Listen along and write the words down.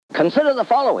Consider the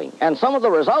following, and some of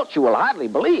the results you will hardly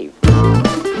believe.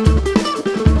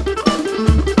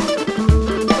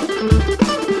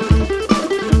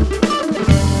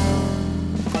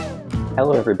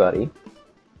 Hello, everybody.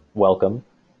 Welcome.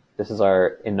 This is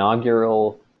our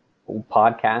inaugural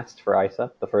podcast for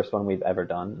ISEP, the first one we've ever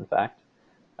done, in fact.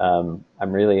 I'm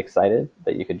really excited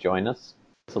that you could join us.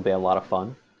 This will be a lot of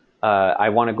fun. I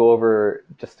want to go over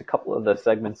just a couple of the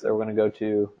segments that we're going to go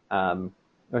to.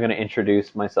 We're going to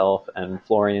introduce myself and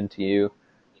Florian to you.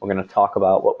 We're going to talk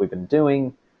about what we've been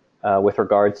doing with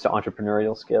regards to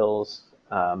entrepreneurial skills,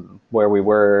 where we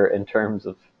were in terms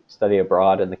of study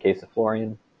abroad in the case of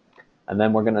Florian. And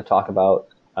then we're going to talk about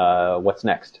what's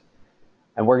next.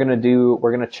 And we're going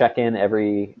to check in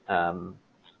every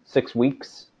 6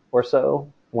 weeks or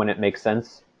so when it makes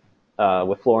sense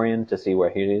with Florian to see where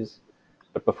he is.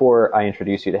 But before I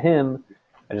introduce you to him,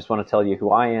 I just want to tell you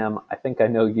who I am. I think I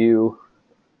know you,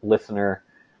 listener.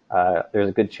 There's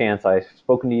a good chance I've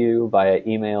spoken to you via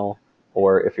email,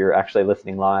 or if you're actually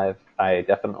listening live, I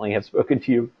definitely have spoken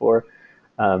to you before.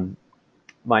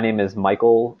 My name is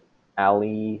Michael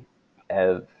Alievich,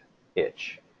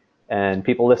 and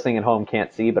people listening at home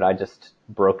can't see, but I just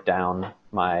broke down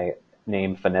my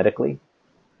name phonetically.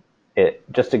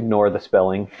 Just ignore the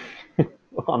spelling,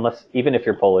 unless even if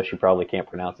you're Polish, you probably can't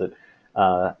pronounce it.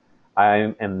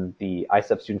 I am the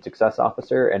ISEP Student Success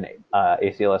Officer and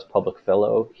ACLS Public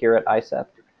Fellow here at ISEP,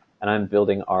 and I'm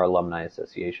building our alumni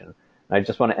association. And I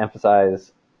just want to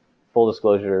emphasize, full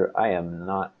disclosure, I am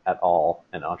not at all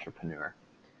an entrepreneur.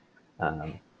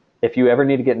 If you ever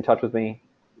need to get in touch with me,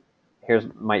 here's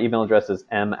my email address is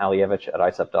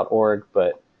malievich@isep.org,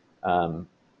 but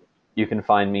you can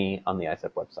find me on the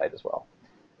ISEP website as well.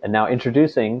 And now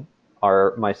introducing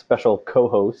my special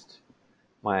co-host,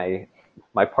 my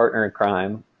partner in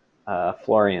crime,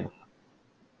 Florian.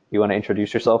 You want to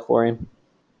introduce yourself, Florian?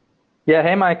 Yeah,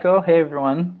 hey Michael, hey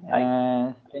everyone.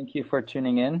 Thank you for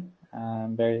tuning in.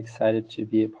 I'm very excited to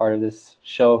be a part of this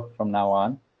show from now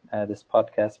on, this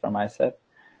podcast from ISEP.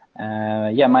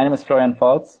 My name is Florian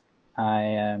Falz. I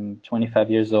am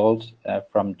 25 years old,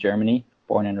 from Germany,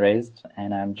 born and raised,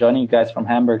 and I'm joining you guys from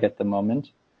Hamburg at the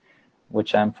moment,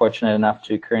 which I'm fortunate enough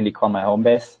to currently call my home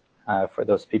base. For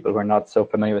those people who are not so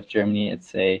familiar with Germany,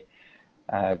 it's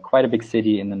quite a big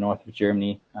city in the north of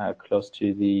Germany, close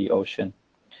to the ocean.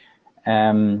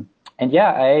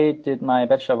 I did my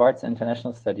Bachelor of Arts in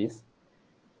International Studies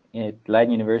at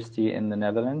Leiden University in the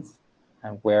Netherlands,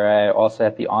 where I also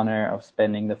had the honor of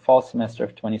spending the fall semester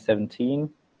of 2017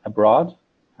 abroad,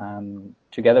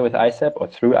 together with ISEP, or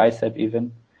through ISEP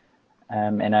even.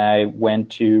 And I went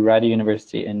to Rider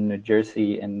University in New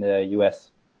Jersey in the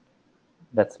US.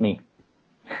 That's me.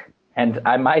 And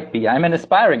I'm an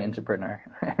aspiring entrepreneur.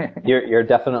 You're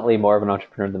definitely more of an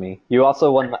entrepreneur than me. You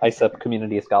also won the ISEP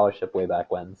Community Scholarship way back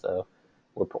when, so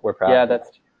we're proud. Yeah,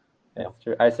 that's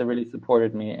true. ISEP really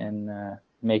supported me in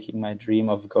making my dream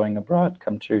of going abroad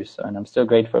come true, and I'm still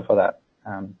grateful for that.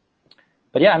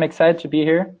 But yeah, I'm excited to be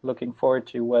here. Looking forward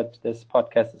to what this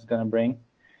podcast is going to bring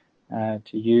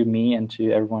to you, me, and to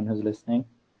everyone who's listening.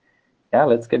 Yeah,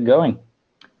 let's get going.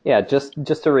 Yeah, just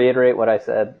to reiterate what I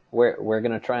said, we're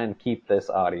gonna try and keep this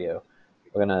audio.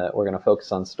 We're gonna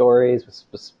focus on stories with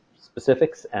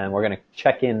specifics, and we're gonna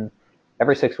check in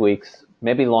every 6 weeks,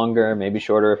 maybe longer, maybe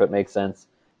shorter if it makes sense.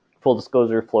 Full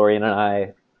disclosure, Florian and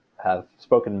I have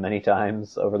spoken many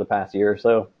times over the past year or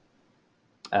so.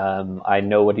 I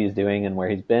know what he's doing and where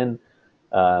he's been,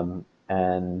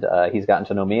 and he's gotten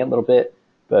to know me a little bit,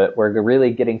 but we're really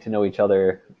getting to know each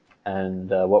other and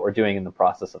what we're doing in the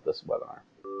process of this webinar.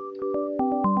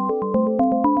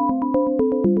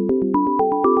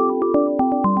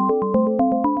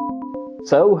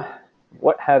 So,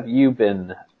 what have you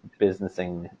been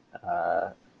businessing?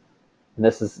 And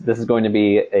this is going to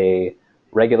be a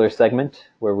regular segment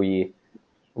where we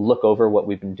look over what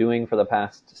we've been doing for the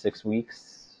past 6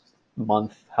 weeks,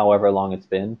 month, however long it's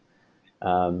been,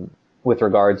 with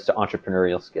regards to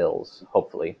entrepreneurial skills,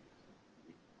 hopefully,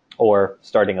 or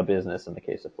starting a business in the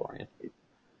case of Florian.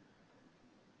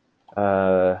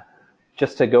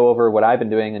 Just to go over what I've been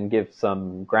doing and give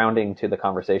some grounding to the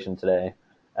conversation today,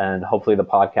 and hopefully the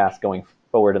podcast going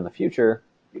forward in the future,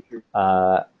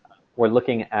 we're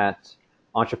looking at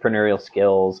entrepreneurial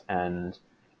skills and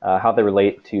how they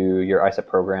relate to your ISEP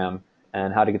program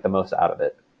and how to get the most out of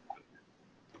it.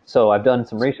 So I've done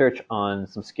some research on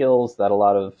some skills that a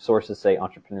lot of sources say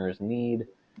entrepreneurs need.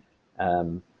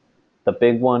 The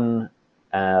big one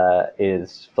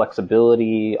is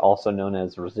flexibility, also known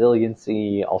as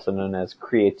resiliency, also known as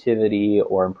creativity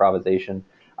or improvisation.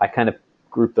 I kind of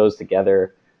group those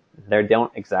together. They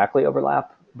don't exactly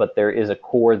overlap, but there is a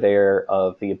core there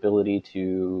of the ability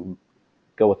to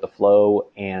go with the flow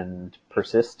and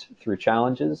persist through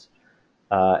challenges,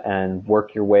 and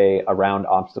work your way around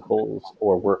obstacles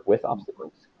or work with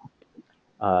obstacles.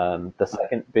 The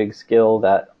second big skill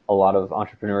that a lot of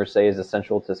entrepreneurs say is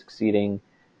essential to succeeding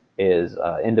is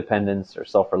independence or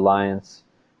self-reliance,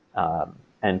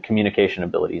 and communication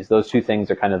abilities. Those two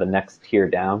things are kind of the next tier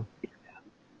down.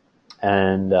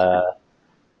 And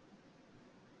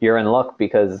you're in luck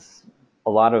because a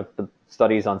lot of the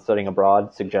studies on studying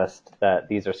abroad suggest that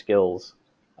these are skills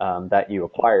that you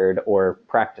acquired or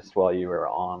practiced while you were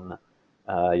on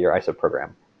your ISA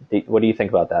program. What do you think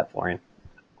about that, Florian?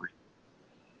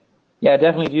 Yeah, I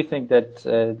definitely do think that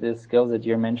the skills that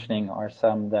you're mentioning are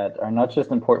some that are not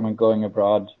just important when going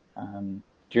abroad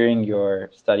during your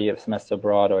study of semester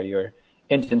abroad or your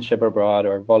internship abroad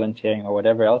or volunteering or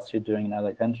whatever else you're doing in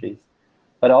other countries,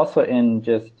 but also in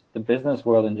just the business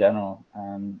world in general.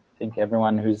 I think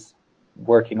everyone who's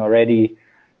working already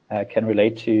can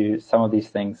relate to some of these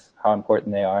things, how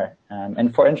important they are.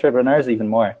 And for entrepreneurs, even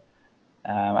more.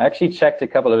 I actually checked a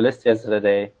couple of lists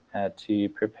yesterday to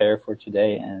prepare for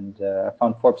today, and I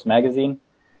found Forbes magazine,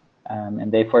 and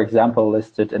they, for example,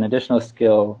 listed an additional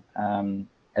skill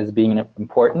as being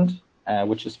important,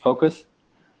 which is focus.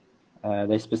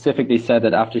 They specifically said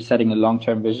that after setting a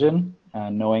long-term vision,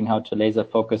 knowing how to laser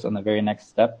focus on the very next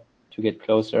step to get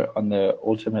closer to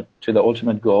the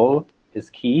ultimate goal is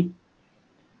key.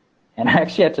 And I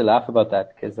actually had to laugh about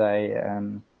that because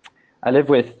I live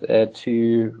with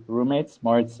two roommates,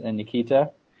 Moritz and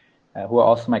Nikita, who are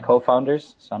also my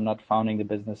co-founders. So I'm not founding the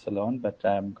business alone, but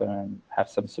I'm going to have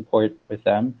some support with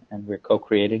them, and we're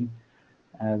co-creating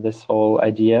this whole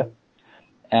idea.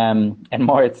 And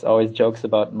Moritz always jokes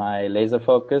about my laser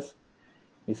focus.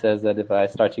 He says that if I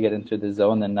start to get into the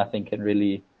zone, then nothing can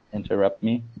really interrupt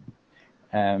me.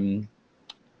 And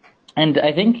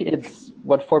I think it's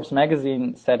what Forbes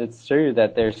magazine said, it's true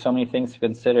that there's so many things to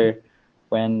consider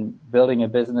when building a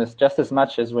business, just as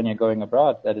much as when you're going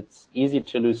abroad, that it's easy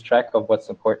to lose track of what's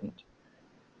important.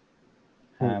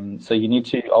 So you need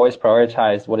to always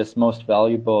prioritize what is most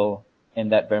valuable in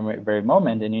that very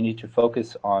moment, and you need to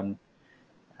focus on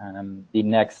the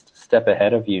next step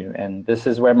ahead of you. And this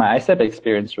is where my ISEP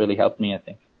experience really helped me, I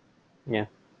think. Yeah.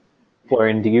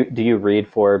 Florian, do you read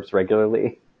Forbes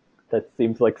regularly? That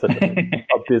seems like such a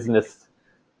business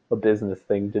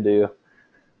thing to do.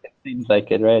 It seems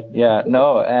like it, right? Yeah.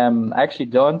 No, I actually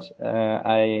don't.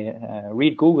 I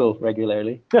read Google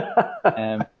regularly.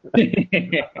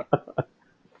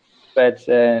 But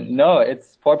no,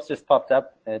 it's Forbes just popped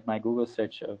up at my Google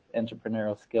search of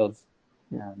entrepreneurial skills.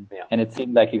 And it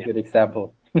seemed like a good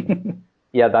example.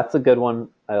 Yeah, that's a good one.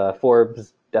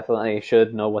 Forbes definitely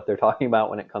should know what they're talking about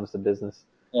when it comes to business.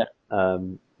 Yeah.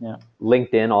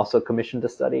 LinkedIn also commissioned a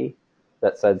study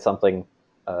that said something.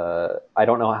 I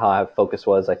don't know how focus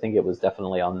was. I think it was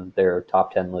definitely on their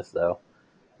top 10 list, though.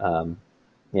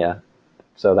 Yeah,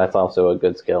 so that's also a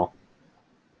good skill.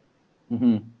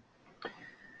 Mm-hmm.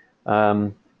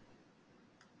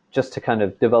 Just to kind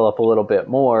of develop a little bit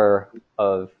more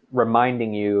of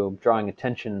reminding you, drawing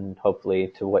attention, hopefully,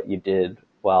 to what you did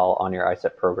while on your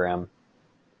ISEP program.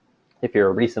 If you're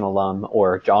a recent alum,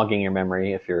 or jogging your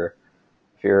memory, if you're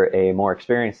a more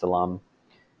experienced alum,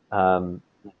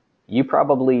 you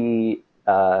probably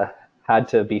had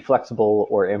to be flexible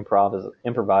or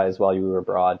improvise while you were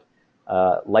abroad,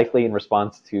 likely in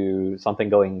response to something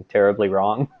going terribly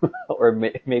wrong, or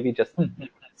maybe just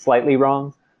slightly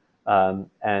wrong.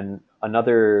 And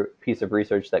another piece of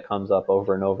research that comes up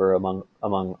over and over among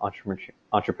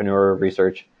entrepreneur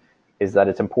research is that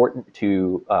it's important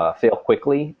to fail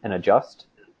quickly and adjust.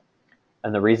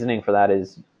 And the reasoning for that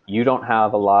is you don't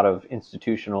have a lot of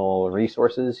institutional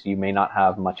resources, you may not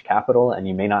have much capital, and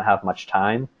you may not have much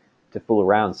time to fool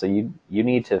around. So you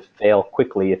need to fail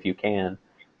quickly if you can,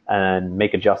 and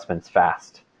make adjustments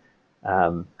fast.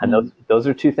 And those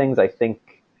are two things I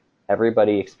think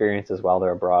everybody experiences while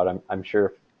they're abroad. I'm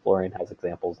sure Florian has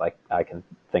examples. I can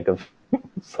think of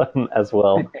some as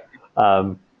well.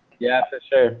 Yeah, for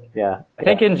sure. Yeah, I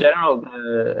think in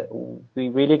general, we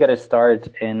really got to start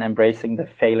in embracing the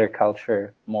failure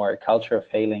culture more, culture of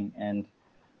failing. And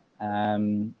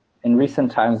in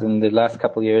recent times, in the last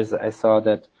couple of years, I saw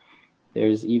that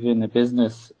there's even a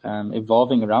business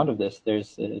evolving around of this.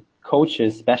 There's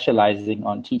coaches specializing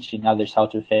on teaching others how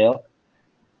to fail.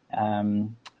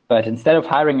 But instead of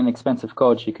hiring an expensive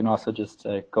coach, you can also just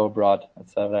go abroad.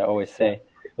 That's what I always say.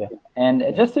 Yeah. And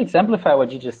just to exemplify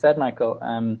what you just said, Michael,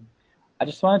 I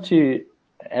just wanted to,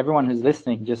 everyone who's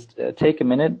listening, just take a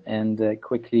minute and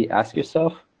quickly ask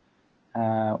yourself,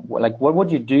 what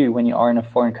would you do when you are in a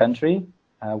foreign country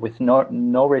with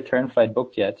no return flight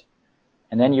booked yet,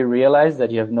 and then you realize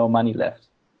that you have no money left?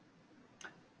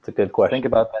 It's a good question. Think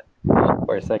about that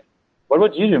for a second. What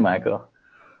would you do, Michael?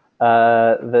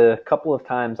 The couple of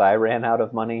times I ran out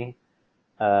of money,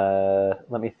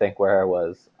 let me think where I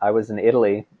was. I was in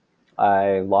Italy.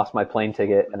 I lost my plane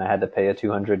ticket and I had to pay a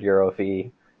 200 euro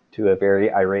fee to a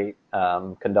very irate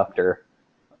conductor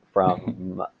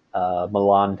from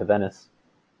Milan to Venice.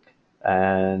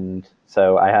 And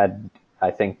so I had,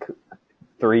 I think,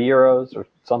 3 euros or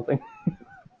something,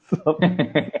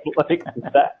 something like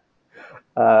that.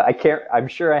 I'm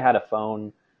sure I had a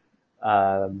phone,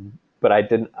 but I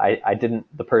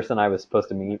didn't. The person I was supposed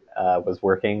to meet was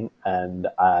working, and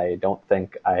I don't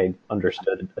think I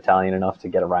understood Italian enough to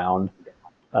get around.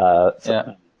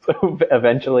 So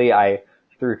eventually,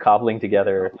 through cobbling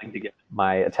together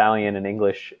my Italian and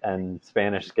English and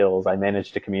Spanish skills, I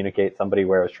managed to communicate somebody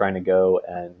where I was trying to go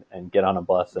and get on a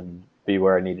bus and be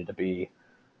where I needed to be,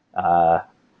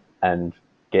 and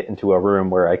get into a room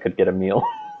where I could get a meal.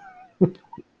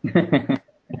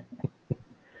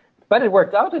 But it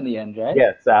worked out in the end, right?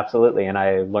 Yes, absolutely, and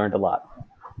I learned a lot.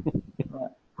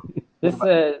 This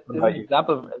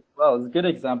example, well, it's a good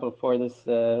example for this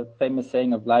famous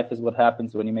saying of life is what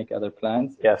happens when you make other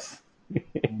plans. Yes.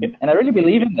 And I really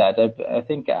believe in that. I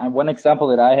think one example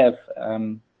that I have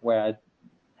where I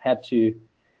had to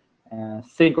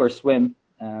sink or swim,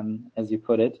 as you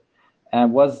put it,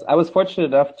 was I was fortunate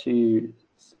enough to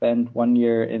spend 1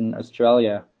 year in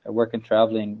Australia, working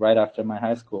traveling right after my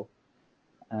high school,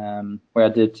 where I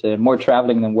did more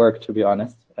traveling than work, to be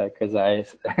honest, because I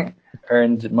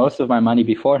earned most of my money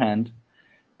beforehand.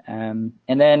 And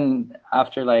then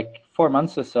after like 4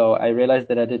 months or so, I realized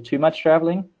that I did too much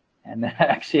traveling, and I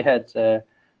actually had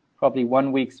probably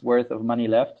 1 week's worth of money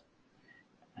left.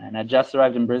 And I just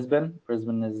arrived in Brisbane.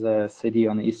 Brisbane is a city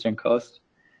on the eastern coast.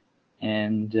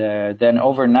 And then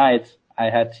overnight,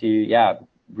 I had to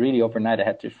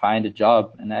find a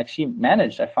job. And I actually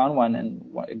managed. I found one, and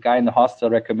a guy in the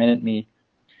hostel recommended me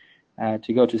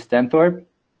to go to Stanthorpe.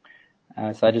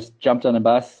 So I just jumped on a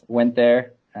bus, went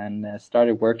there, and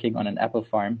started working on an apple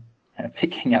farm,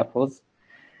 picking apples.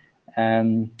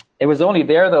 It was only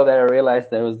there, though, that I realized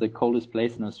that it was the coldest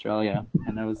place in Australia,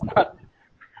 and I was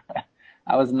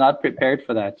not prepared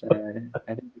for that.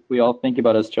 I think if we all think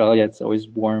about Australia, it's always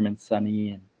warm and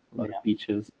sunny and a lot of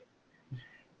beaches.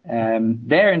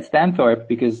 There in Stanthorpe,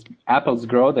 because apples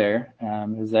grow there,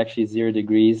 it was actually 0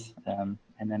 degrees.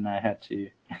 And then I had to,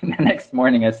 the next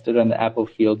morning I stood on the apple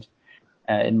field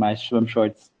in my swim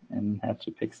shorts and had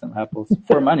to pick some apples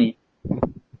for money.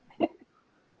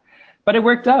 But it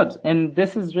worked out. And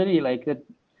this is really like,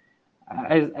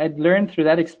 I learned through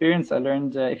that experience, I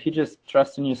learned if you just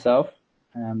trust in yourself,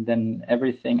 then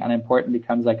everything unimportant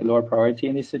becomes like a lower priority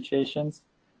in these situations.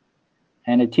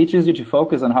 And it teaches you to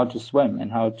focus on how to swim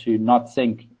and how to not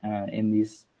sink in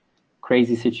these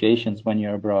crazy situations when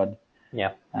you're abroad.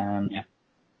 Yeah. And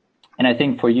I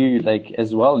think for you, like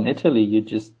as well in Italy, you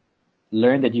just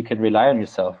learn that you can rely on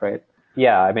yourself, right?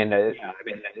 Yeah. I mean,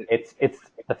 it's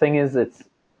the thing is, it's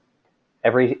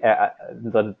every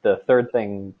the third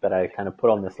thing that I kind of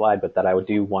put on the slide, but that I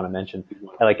do want to mention,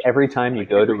 like every time you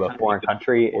go to a foreign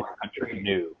country, it's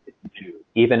new.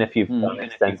 Even if you've done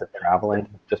extensive traveling,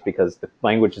 just because the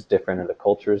language is different or the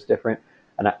culture is different.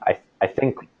 And I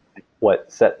think what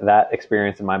set that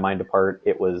experience in my mind apart,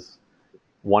 it was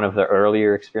one of the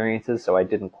earlier experiences, so I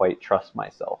didn't quite trust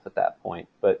myself at that point.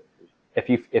 But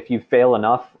if you fail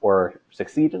enough or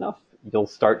succeed enough, you'll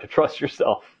start to trust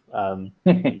yourself.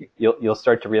 You'll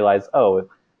start to realize, oh,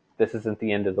 this isn't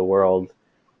the end of the world.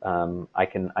 I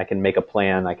can make a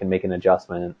plan. I can make an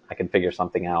adjustment. I can figure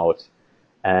something out.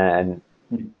 And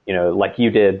like you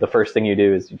did, the first thing you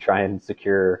do is you try and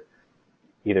secure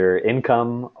either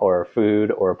income or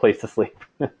food or a place to sleep.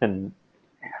 And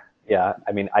yeah,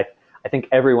 I mean, I think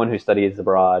everyone who studies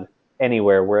abroad,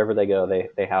 anywhere, wherever they go,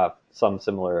 they have some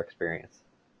similar experience.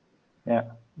 Yeah.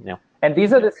 And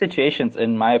these are the situations,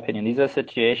 in my opinion, these are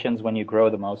situations when you grow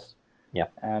the most. Yeah.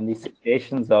 And these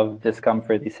situations of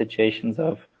discomfort, these situations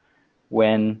of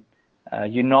when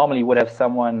you normally would have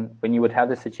someone, when you would have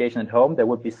the situation at home, there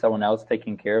would be someone else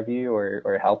taking care of you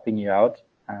or helping you out.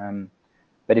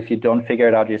 But if you don't figure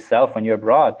it out yourself when you're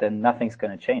abroad, then nothing's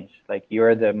going to change. Like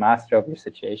you're the master of your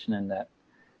situation and that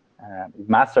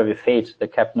master of your fate, the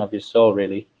captain of your soul,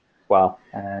 really. Wow.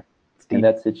 In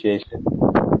that situation.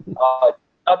 Oh,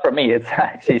 not from me. It's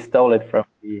actually stole it from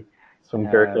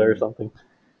Gertler or something.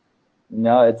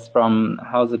 No, it's from,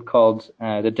 how's it called?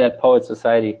 The Dead Poets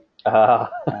Society.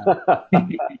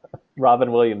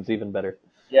 Robin Williams, even better.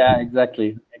 Yeah,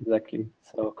 exactly.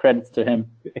 So credits to him.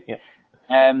 Yeah.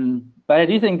 But I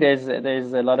do think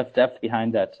there's a lot of depth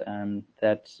behind that.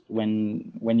 That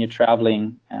when you're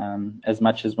traveling, as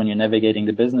much as when you're navigating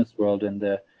the business world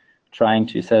and trying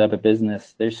to set up a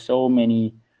business, there's so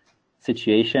many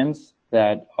situations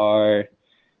that are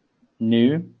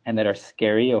new and that are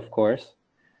scary, of course.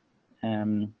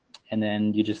 And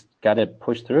then you just gotta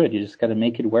push through it. You just gotta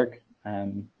make it work.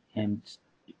 And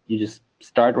you just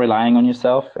start relying on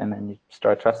yourself, and then you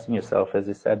start trusting yourself, as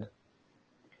you said.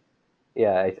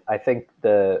 Yeah, I think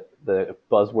the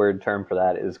buzzword term for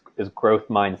that is growth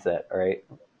mindset, right?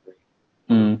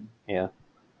 Yeah,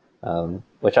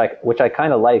 which I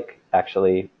kind of like,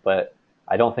 actually, but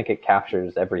I don't think it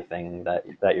captures everything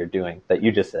that you're doing, that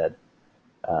you just said.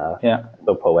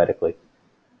 So poetically.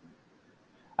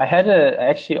 I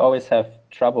actually always have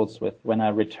troubles with when I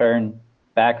return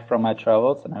back from my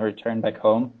travels and I return back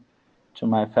home to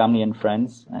my family and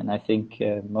friends, and I think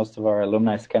most of our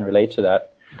alumni can relate to that.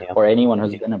 Yeah. Or anyone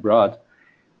who's been abroad,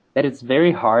 that it's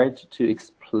very hard to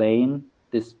explain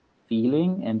this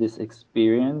feeling and this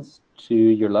experience to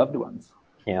your loved ones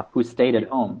who stayed at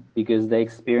home, because they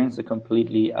experienced a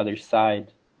completely other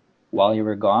side while you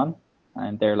were gone,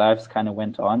 and their lives kind of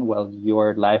went on while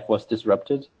your life was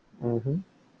disrupted. Mm-hmm.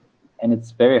 And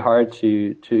it's very hard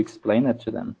to explain that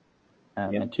to them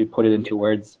and to put it into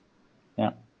words.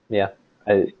 Yeah,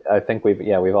 I think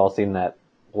we've all seen that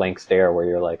blank stare where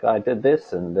you're like, oh, I did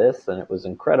this and it was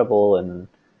incredible, and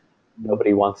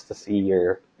nobody wants to see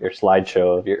your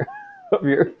slideshow of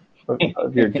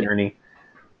your journey.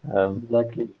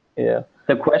 Exactly. Yeah.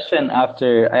 The question I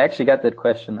actually got that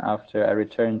question after I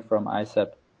returned from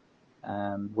ISEP,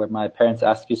 where my parents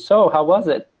asked you, so how was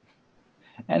it?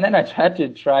 And then I tried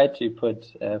to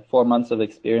put 4 months of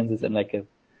experiences in like a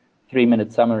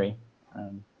 3-minute summary.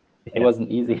 It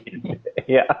wasn't easy.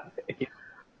 Yeah.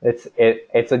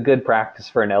 It's a good practice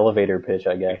for an elevator pitch,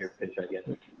 I guess.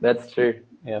 That's true.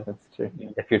 Yeah, that's true.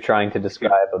 If you're trying to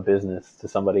describe a business to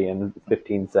somebody in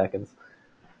 15 seconds.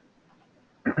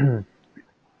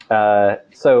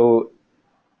 So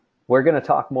we're going to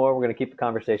talk more. We're going to keep the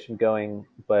conversation going,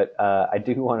 but I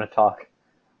do want to talk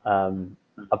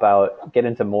get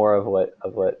into more of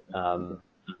what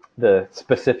the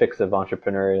specifics of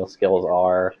entrepreneurial skills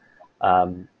are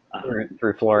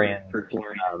through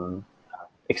Florian's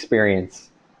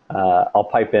experience. I'll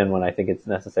pipe in when I think it's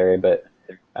necessary, but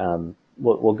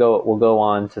we'll go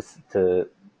on to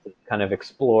kind of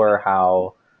explore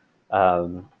how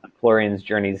Florian's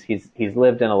journeys. He's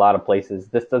lived in a lot of places.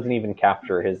 This doesn't even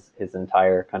capture his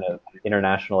entire kind of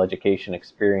international education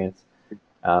experience,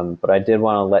 but I did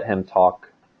want to let him talk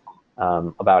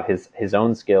about his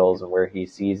own skills and where he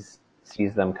sees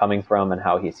them coming from and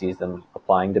how he sees them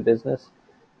applying to business.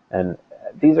 And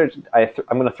these are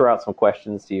I'm going to throw out some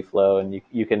questions to you, Flo, and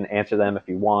you can answer them if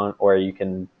you want, or you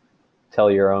can tell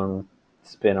your own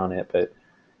spin on it. But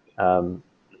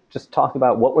just talk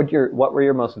about what were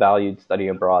your most valued study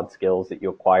abroad skills that you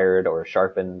acquired or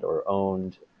sharpened or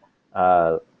owned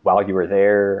while you were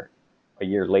there, a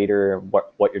year later,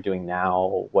 what you're doing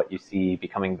now, what you see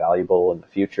becoming valuable in the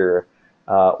future,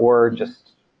 or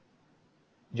just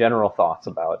general thoughts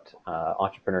about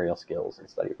entrepreneurial skills and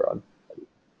study abroad.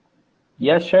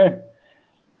 Yeah, sure.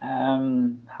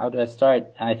 How do I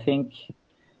start? I think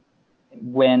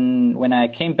when I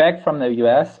came back from the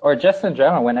US, or just in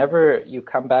general, whenever you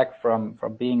come back from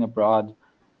being abroad,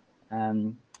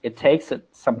 it takes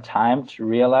some time to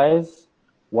realize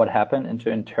what happened and to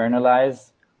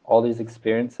internalize all these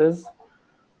experiences.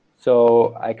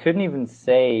 So I couldn't even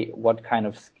say what kind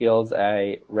of skills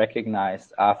I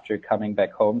recognized after coming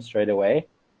back home straight away.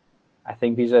 I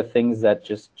think these are things that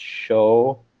just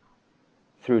show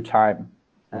through time.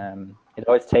 It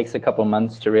always takes a couple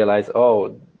months to realize,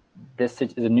 oh, this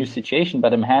is a new situation,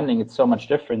 but I'm handling it so much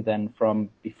different than from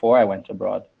before I went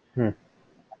abroad. And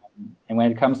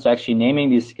when it comes to actually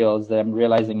naming these skills, that I'm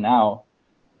realizing now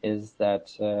is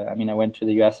that, I went to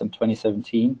the US in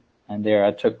 2017, and there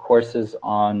I took courses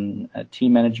on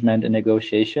team management and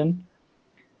negotiation,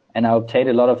 and I obtained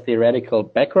a lot of theoretical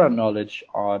background knowledge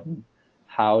on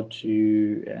how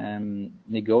to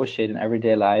negotiate in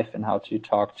everyday life and how to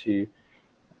talk to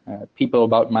people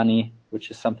about money, which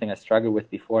is something I struggled with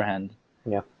beforehand.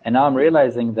 Yeah. And now I'm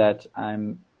realizing that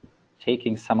I'm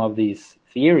taking some of these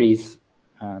theories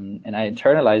and I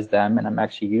internalize them, and I'm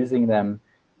actually using them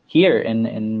here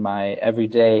in my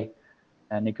everyday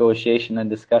negotiation and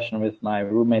discussion with my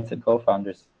roommates and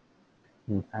co-founders.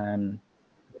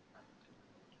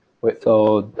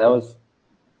 So that was...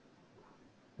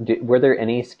 Were there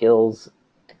any skills?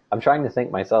 I'm trying to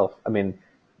think myself. I mean,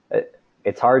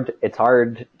 it's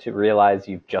hard to realize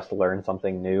you've just learned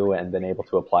something new and been able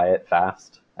to apply it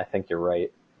fast. I think you're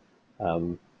right.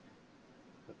 Um,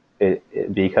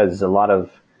 because a lot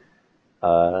of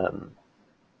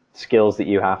skills that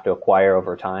you have to acquire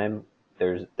over time,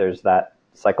 there's that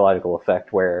psychological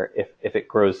effect where if it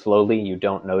grows slowly, you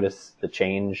don't notice the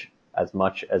change as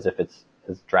much as if it's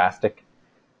as drastic.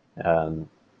 And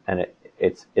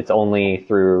it's only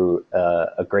through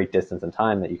a great distance in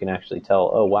time that you can actually tell,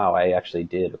 oh wow, I actually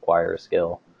did acquire a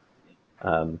skill.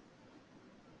 But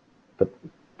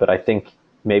I think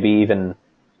maybe even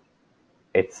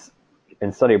it's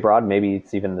in study abroad, maybe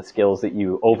it's even the skills that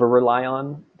you over rely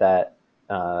on that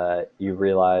you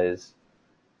realize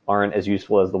aren't as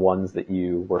useful as the ones that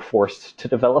you were forced to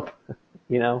develop,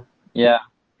 you know? Yeah,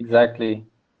 exactly.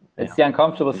 It's Yeah. the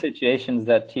uncomfortable situations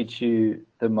that teach you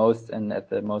the most and at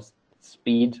the most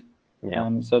speed,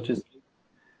 Yeah. so to speak.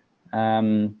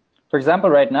 For example,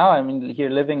 right now, I'm here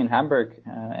living in Hamburg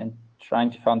and trying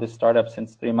to found this startup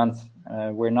since 3 months.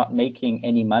 We're not making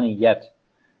any money yet,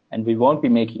 and we won't be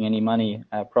making any money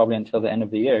probably until the end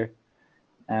of the year.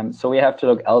 So we have to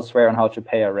look elsewhere on how to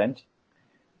pay our rent.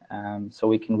 So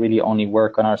we can really only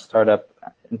work on our startup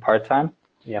in part-time.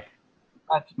 Yep.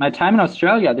 But my time in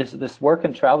Australia, this work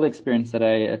and travel experience that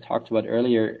I talked about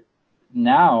earlier,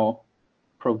 now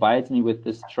provides me with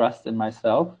this trust in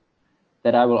myself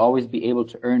that I will always be able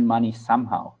to earn money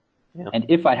somehow. Yeah. And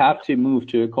if I have to move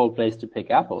to a cold place to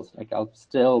pick apples, like I'll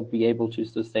still be able to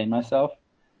sustain myself.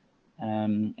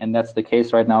 And that's the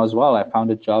case right now as well. I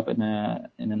found a job in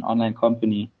an online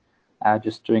company,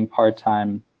 just doing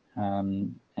part-time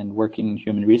and working in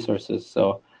human resources.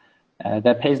 So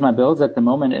that pays my bills at the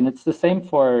moment. And it's the same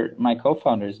for my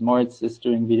co-founders. Moritz is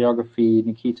doing videography,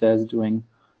 Nikita is doing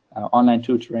online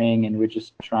tutoring, and we're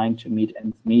just trying to meet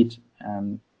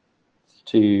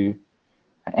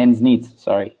ends needs,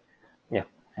 sorry. Yeah.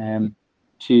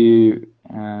 To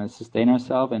sustain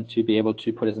ourselves and to be able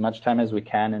to put as much time as we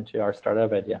can into our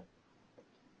startup idea.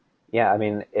 Yeah, I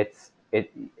mean,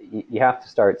 you have to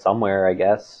start somewhere, I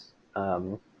guess.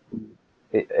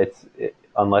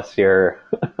 Unless you're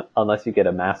unless you get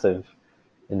a massive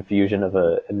infusion of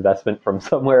a investment from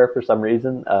somewhere for some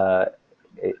reason,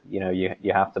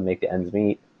 you have to make the ends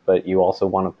meet, but you also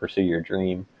want to pursue your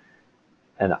dream.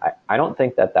 And I don't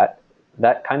think that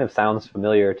kind of sounds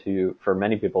familiar for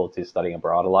many people to studying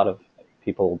abroad. A lot of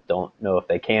people don't know if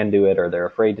they can do it or they're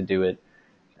afraid to do it,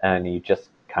 and you just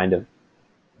kind of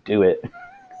do it.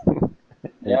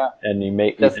 Yeah. And you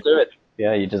do it.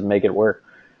 Yeah, you just make it work.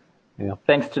 Yeah.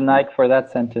 Thanks to Nike for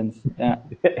that sentence. Yeah.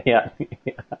 Yeah.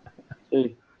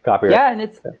 Copyright. Yeah, and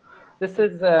this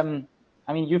is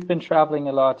I mean, you've been traveling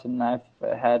a lot, and I've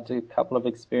had a couple of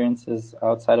experiences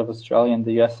outside of Australia and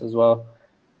the US as well.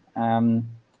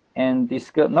 And these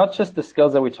skills, not just the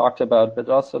skills that we talked about, but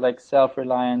also like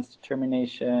self-reliance,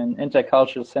 determination,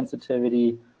 intercultural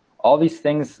sensitivity, all these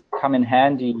things come in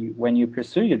handy when you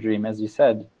pursue your dream, as you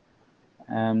said.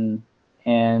 And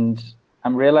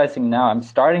I'm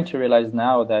starting to realize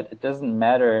now that it doesn't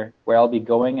matter where I'll be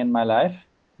going in my life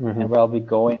and where I'll be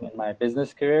going in my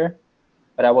business career,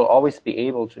 but I will always be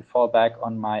able to fall back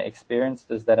on my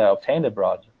experiences that I obtained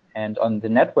abroad and on the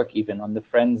network, even on the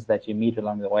friends that you meet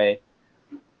along the way.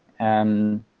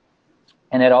 And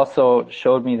it also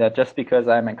showed me that just because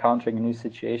I'm encountering a new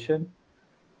situation,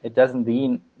 it doesn't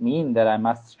mean that I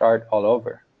must start all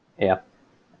over. Yeah.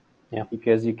 Yeah.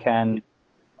 Because you can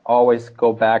always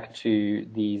go back to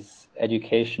these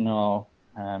educational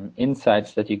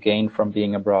insights that you gain from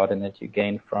being abroad and that you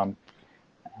gain from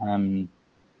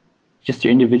just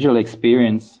your individual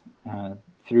experience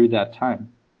through that time.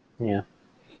 Yeah.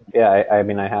 Yeah, I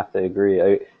mean, I have to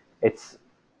agree.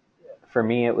 For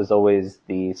me, it was always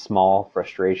the small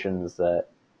frustrations that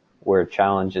were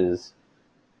challenges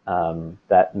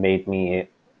that made me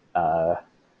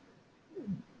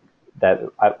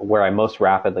where I most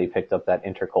rapidly picked up that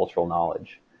intercultural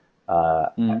knowledge.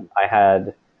 I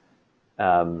had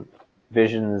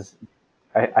visions.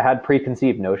 I had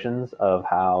preconceived notions of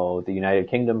how the United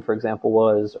Kingdom, for example,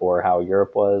 was, or how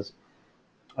Europe was.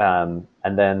 And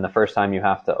then the first time you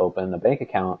have to open a bank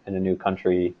account in a new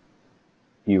country,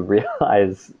 you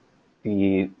realize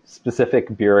the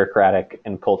specific bureaucratic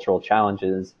and cultural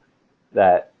challenges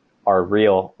that are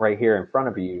real right here in front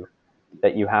of you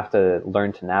that you have to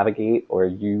learn to navigate, or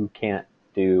you can't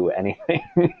do anything.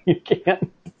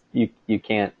 you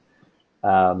can't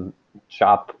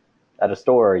shop at a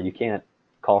store. You can't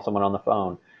call someone on the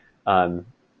phone.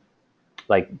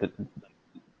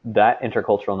 That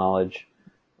intercultural knowledge,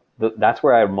 that's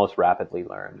where I most rapidly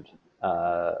learned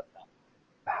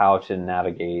how to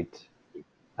navigate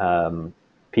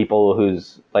people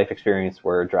whose life experience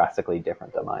were drastically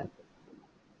different than mine.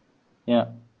 Yeah.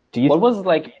 Do you? What was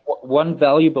like one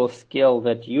valuable skill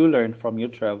that you learned from your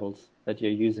travels that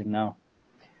you're using now?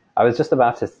 I was just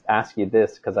about to ask you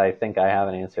this because I think I have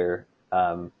an answer.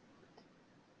 I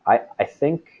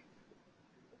think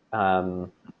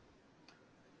I'm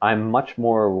much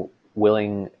more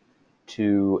willing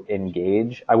to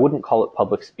engage. I wouldn't call it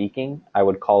public speaking. I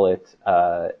would call it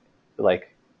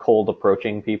like cold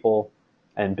approaching people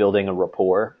and building a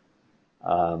rapport.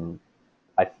 Um,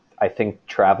 I think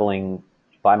traveling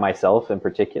by myself in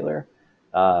particular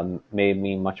made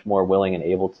me much more willing and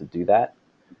able to do that.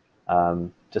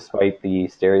 Despite the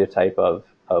stereotype of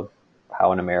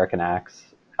how an American acts,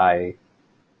 I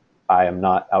am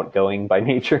not outgoing by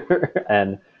nature,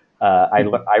 and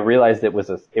I realized it was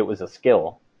a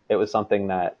skill. It was something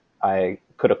that I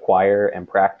could acquire and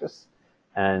practice,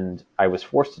 and I was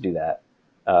forced to do that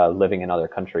living in other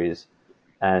countries.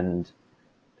 And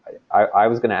I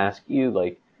was going to ask you,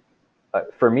 like,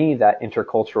 for me, that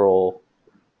intercultural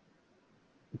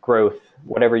growth,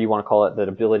 whatever you want to call it, that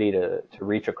ability to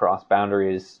reach across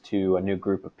boundaries to a new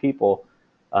group of people,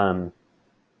 um,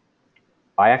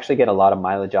 I actually get a lot of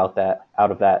mileage out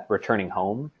of that returning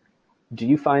home. Do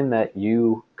you find that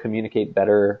you communicate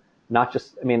better? Not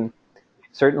just, I mean,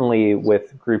 certainly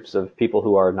with groups of people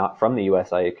who are not from the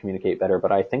U.S., I communicate better,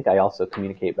 but I think I also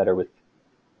communicate better with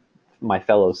my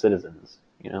fellow citizens.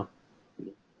 You know?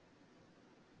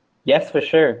 Yes, for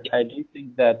sure. I do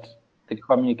think that the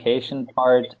communication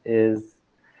part is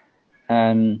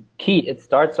key. It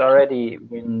starts already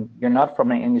when you're not from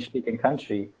an English-speaking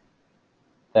country,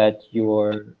 that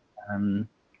you're,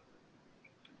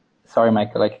 sorry,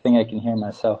 Michael, I think I can hear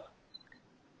myself.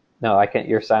 No, I can't.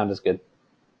 Your sound is good.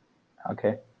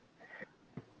 Okay.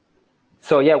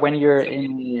 So yeah, when you're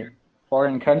in a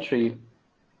foreign country,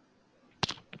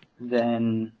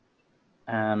 then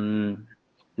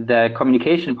the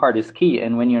communication part is key.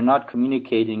 And when you're not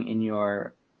communicating in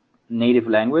your native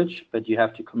language, but you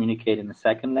have to communicate in a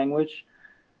second language,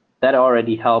 that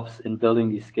already helps in building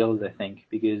these skills, I think,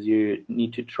 because you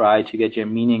need to try to get your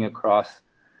meaning across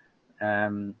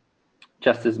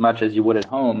just as much as you would at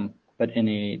home, but in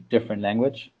a different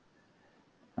language.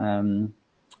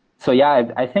 So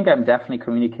yeah, I think I'm definitely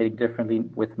communicating differently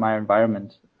with my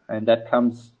environment. And that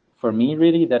comes, for me,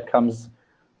 really, that comes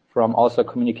from also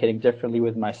communicating differently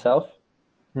with myself.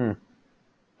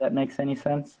 That makes any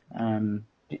sense?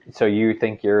 So you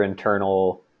think your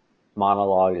internal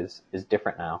monologue is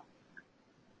different now?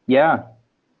 Yeah,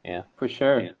 Yeah. for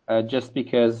sure. Just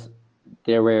because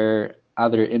there were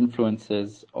other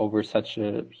influences over such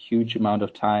a huge amount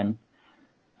of time.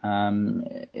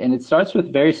 And it starts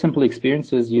with very simple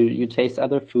experiences. You taste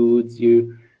other foods,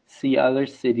 you see other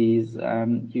cities,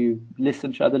 you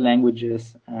listen to other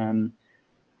languages, and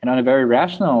on a very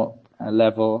rational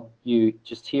level, you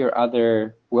just hear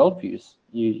other worldviews.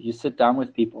 You sit down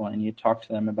with people and you talk to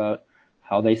them about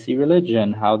how they see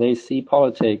religion, how they see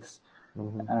politics,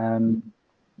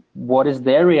 what is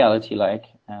their reality like.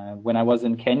 When I was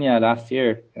in Kenya last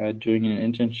year doing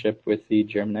an internship with the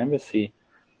German embassy,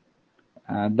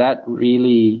 that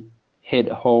really hit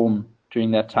home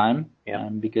during that time.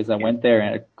 Because I went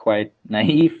there quite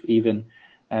naive even,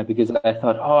 because I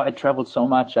thought, oh, I traveled so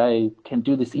much, I can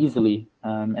do this easily.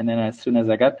 And then as soon as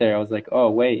I got there, I was like, oh,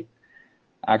 wait,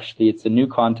 actually, it's a new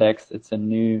context. It's a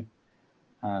new,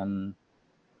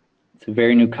 it's a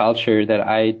very new culture that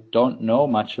I don't know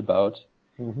much about.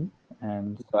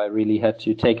 And so I really had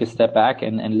to take a step back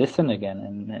and listen again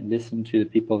and listen to the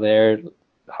people there,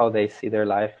 how they see their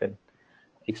life, and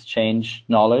exchange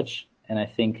knowledge. And I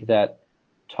think that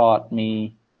taught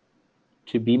me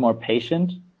to be more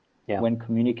patient when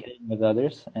communicating with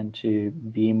others, and to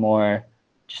be more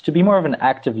of an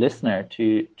active listener,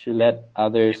 to let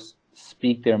others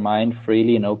speak their mind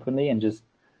freely and openly, and just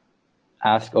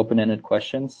ask open-ended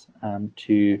questions,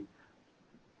 to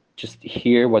just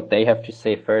hear what they have to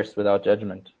say first without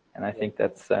judgment. And I think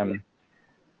that's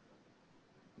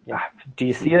do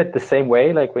you see it the same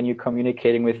way, like when you're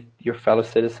communicating with your fellow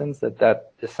citizens,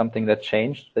 that is something that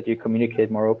changed, that you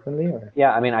communicate more openly? Or?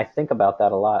 Yeah, I mean, I think about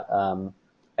that a lot.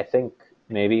 I think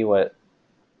maybe what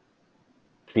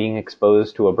being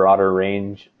exposed to a broader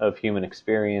range of human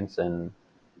experience and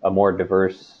a more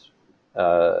diverse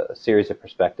series of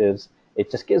perspectives,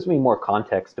 it just gives me more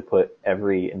context to put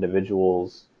every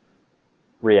individual's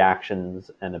reactions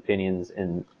and opinions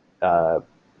into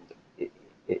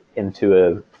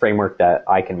a framework that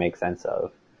I can make sense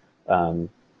of.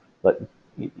 But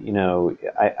you know,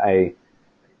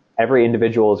 every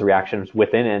individual's reactions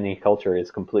within any culture is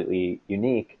completely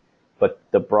unique. But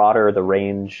the broader the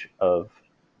range of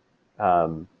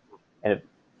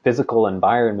physical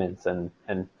environments and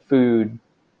food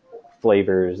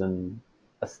flavors and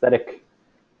aesthetic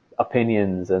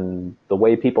opinions and the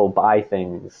way people buy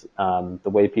things, the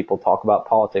way people talk about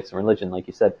politics and religion, like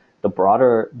you said, the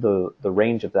broader the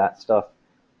range of that stuff,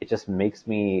 it just makes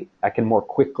I can more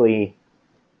quickly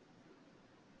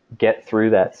get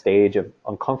through that stage of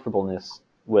uncomfortableness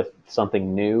with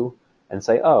something new and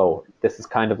say, oh, this is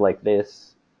kind of like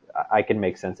this. I can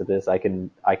make sense of this. I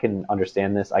can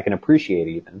understand this. I can appreciate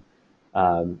it even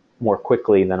more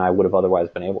quickly than I would have otherwise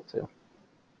been able to.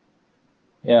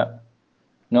 Yeah,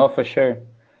 no, for sure.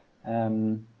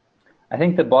 I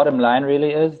think the bottom line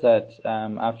really is that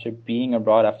after being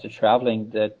abroad, after traveling,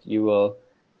 that you will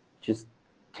just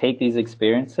take these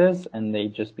experiences and they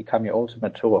just become your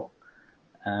ultimate tool.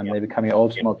 They become your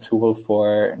ultimate tool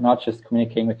for not just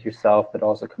communicating with yourself, but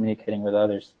also communicating with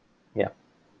others. Yeah.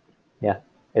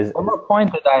 One more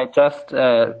point that I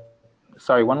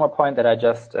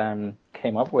just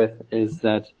came up with is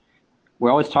that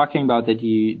we're always talking about that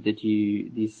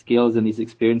these skills and these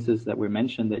experiences that were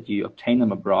mentioned, that you obtain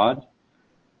them abroad.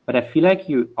 But I feel like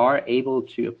you are able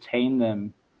to obtain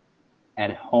them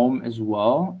at home as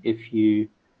well if you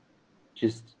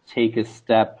just take a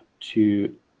step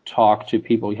to talk to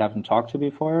people you haven't talked to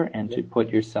before and to put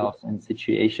yourself in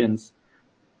situations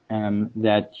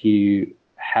that you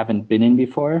haven't been in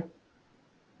before,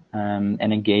 and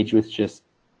engage with just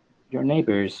your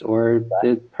neighbors or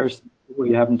the person who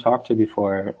you haven't talked to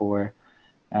before, or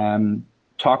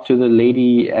talk to the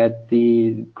lady at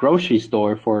the grocery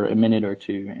store for a minute or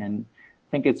two. And I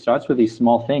think it starts with these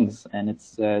small things, and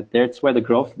that's where the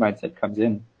growth mindset comes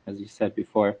in, as you said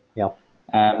before.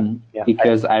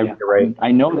 Because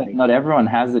I know that not everyone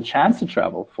has the chance to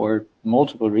travel for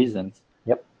multiple reasons.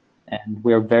 Yep. And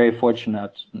we're very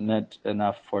fortunate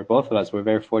enough for both of us. We're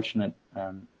very fortunate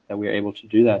that we're able to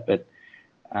do that. But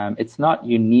it's not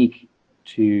unique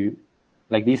to,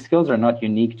 like, these skills are not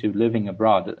unique to living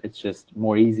abroad. It's just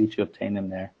more easy to obtain them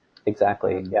there.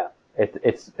 Exactly. Yeah.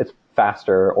 It's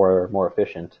faster or more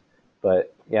efficient.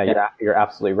 But you're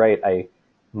absolutely right.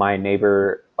 My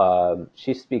neighbor,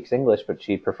 she speaks English, but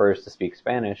she prefers to speak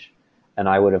Spanish, and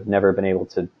I would have never been able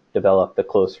to develop the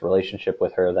close relationship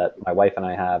with her that my wife and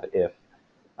I have if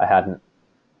I hadn't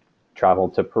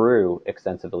traveled to Peru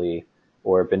extensively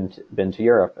or been to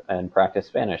Europe and practiced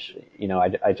Spanish.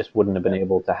 I just wouldn't have been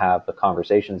able to have the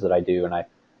conversations that I do, and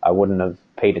I wouldn't have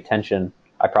paid attention.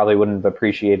 I probably wouldn't have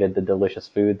appreciated the delicious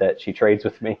food that she trades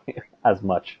with me as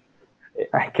much.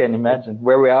 I can imagine.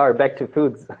 Where we are, back to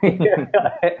foods.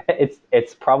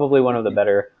 It's probably one of the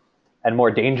better and more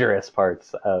dangerous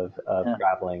parts of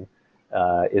traveling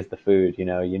is the food.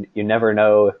 You never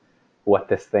know what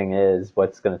this thing is,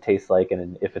 what's going to taste like,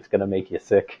 and if it's going to make you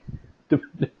sick,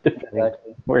 depending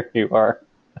where you are.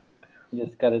 You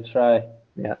just got to try.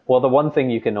 Yeah. Well, the one thing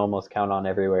you can almost count on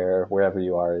everywhere, wherever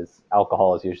you are, is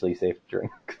alcohol is usually safe to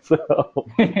drink. So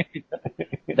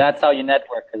that's how you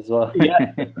network as well.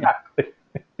 Yeah, exactly.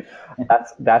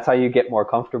 That's how you get more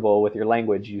comfortable with your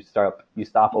language. You stop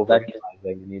overanalyzing,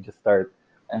 and you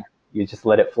just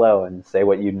let it flow and say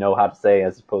what you know how to say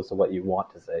as opposed to what you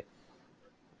want to say.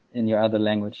 In your other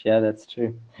language, yeah, that's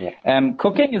true. Yeah.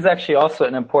 Cooking is actually also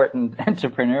an important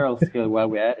entrepreneurial skill while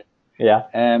we're at it. Yeah.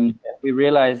 We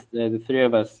realized the three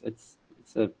of us, it's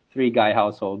a 3-guy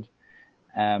household,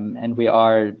 and we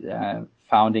are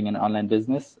founding an online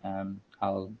business.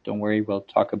 Don't worry, we'll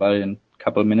talk about it in a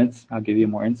couple of minutes. I'll give you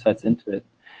more insights into it.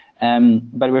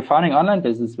 But we're founding online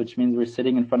business, which means we're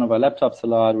sitting in front of our laptops a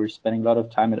lot. We're spending a lot of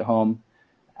time at home.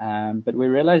 But we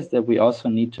realized that we also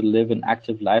need to live an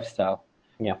active lifestyle.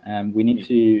 Yeah. We need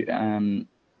to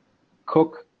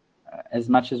cook as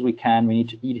much as we can. We need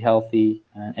to eat healthy,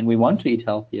 and we want to eat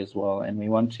healthy as well. And we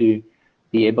want to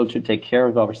be able to take care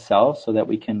of ourselves so that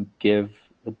we can give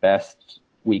the best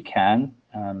we can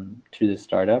to the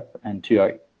startup and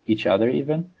to each other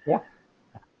even. Yeah.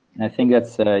 And I think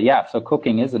that's, so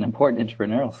cooking is an important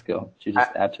entrepreneurial skill to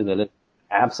just add to the list.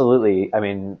 Absolutely. I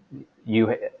mean,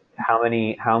 how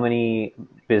many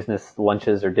business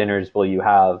lunches or dinners will you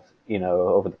have,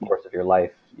 over the course of your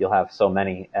life? You'll have so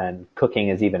many, and cooking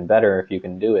is even better if you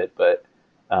can do it. But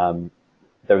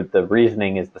the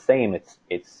reasoning is the same.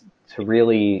 It's to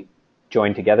really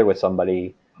join together with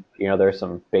somebody. There's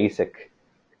some basic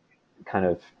kind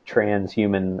of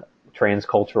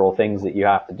transcultural things that you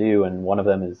have to do, and one of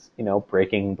them is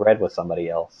breaking bread with somebody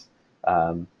else,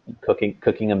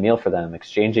 cooking a meal for them,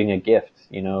 exchanging a gift,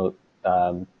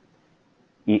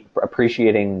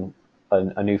 appreciating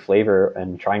a new flavor,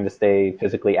 and trying to stay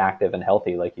physically active and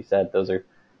healthy. Like you said, those are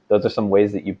some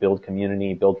ways that you build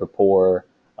community, build rapport,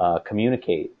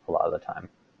 communicate a lot of the time,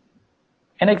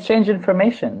 and exchange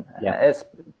information. Yeah.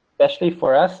 Especially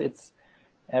for us, it's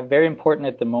very important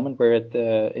at the moment. We're at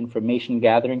the information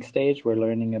gathering stage. We're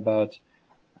learning about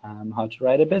how to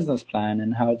write a business plan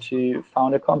and how to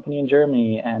found a company in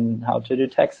Germany and how to do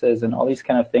taxes and all these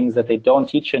kind of things that they don't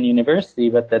teach in university,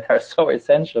 but that are so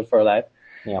essential for life.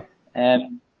 Yeah.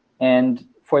 And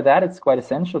for that, it's quite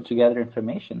essential to gather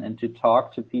information and to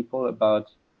talk to people about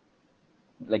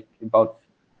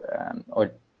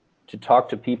or to talk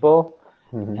to people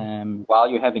while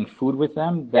you're having food with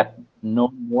them that know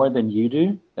more than you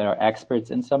do, that are experts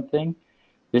in something.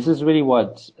 This is really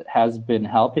what has been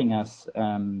helping us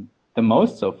the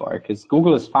most so far, because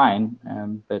Google is fine,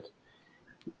 but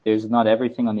there's not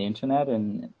everything on the internet,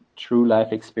 and true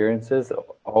life experiences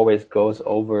always goes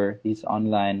over these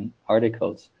online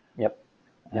articles. Yep.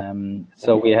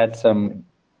 So we had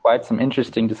quite some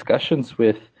interesting discussions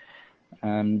with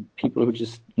people who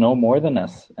just know more than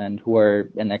us and who are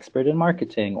an expert in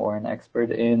marketing or an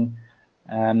expert in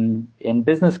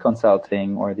business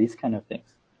consulting or these kind of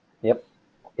things. Yep.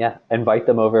 Yeah. Invite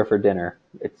them over for dinner.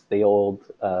 It's the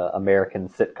old American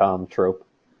sitcom trope.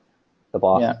 The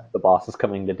boss is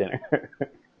coming to dinner.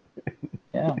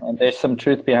 Yeah, and there's some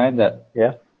truth behind that.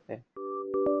 Yeah.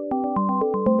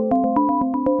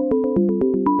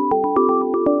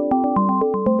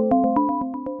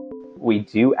 We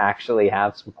do actually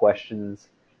have some questions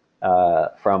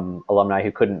from alumni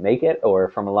who couldn't make it, or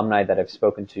from alumni that I've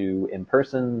spoken to in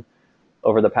person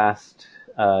over the past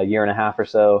year and a half or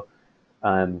so.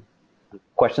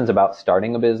 Questions about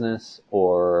starting a business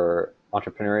or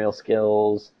entrepreneurial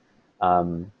skills,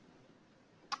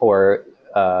 or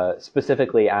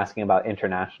specifically asking about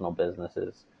international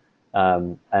businesses.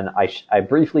 And I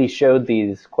briefly showed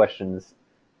these questions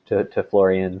to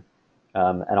Florian,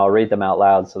 and I'll read them out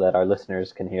loud so that our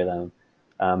listeners can hear them.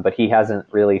 But he hasn't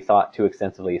really thought too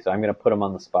extensively, so I'm going to put him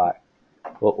on the spot.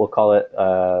 We'll call it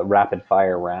a rapid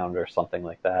fire round or something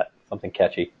like that, something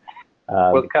catchy.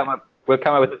 We'll come up with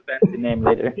a fancy name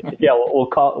later. Yeah, we'll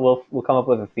come up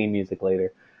with a theme music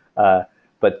later.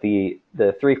 But the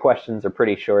three questions are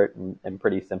pretty short and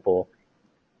pretty simple.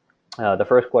 The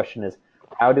first question is,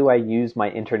 how do I use my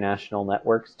international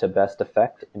networks to best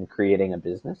effect in creating a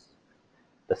business?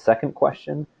 The second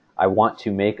question, I want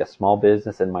to make a small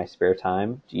business in my spare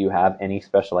time. Do you have any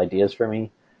special ideas for me?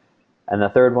 And the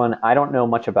third one, I don't know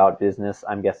much about business.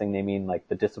 I'm guessing they mean like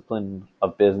the discipline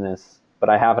of business, but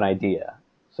I have an idea.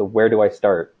 So where do I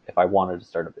start if I wanted to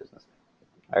start a business?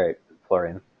 All right,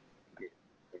 Florian.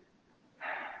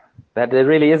 That it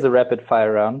really is a rapid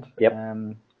fire round. Yep.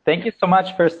 Thank you so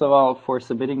much, first of all, for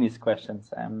submitting these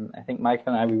questions. I think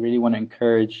Michael and I, we really want to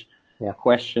encourage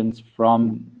questions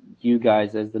from you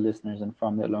guys as the listeners and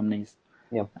from the alumni,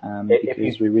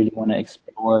 because we really want to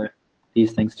explore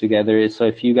these things together. So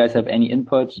if you guys have any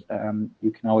input,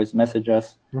 you can always message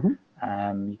us. You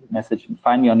can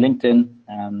find me on LinkedIn.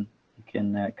 You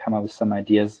can come up with some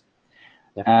ideas.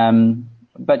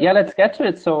 But yeah, let's get to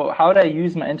it. So how do I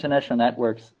use my international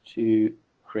networks to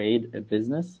create a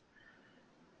business?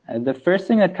 The first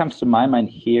thing that comes to my mind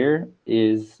here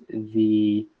is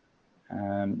the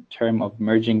term of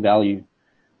merging value.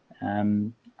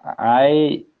 In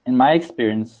my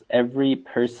experience, every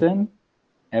person,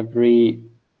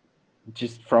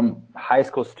 just from high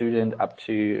school student up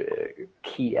to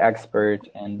key expert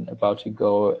and about to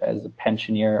go as a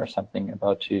pensioner or something,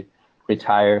 about to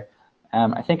retire,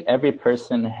 I think every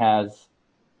person has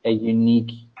a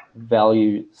unique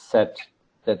value set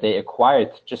that they acquired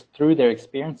just through their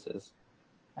experiences,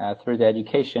 through their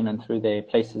education and through the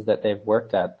places that they've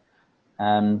worked at.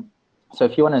 So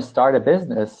if you want to start a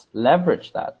business,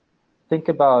 leverage that. Think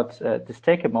about, just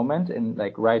take a moment and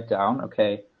like write down,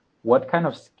 okay, what kind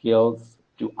of skills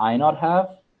do I not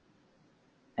have?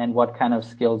 And what kind of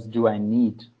skills do I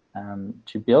need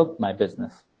to build my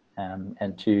business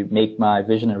and to make my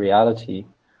vision a reality?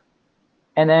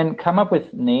 And then come up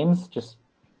with names, just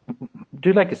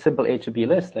do like a simple A to B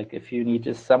list. Like if you need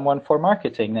just someone for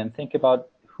marketing, then think about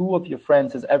who of your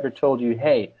friends has ever told you,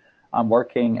 hey, I'm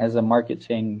working as a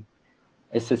marketing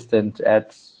assistant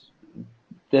at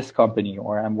this company,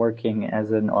 or I'm working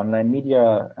as an online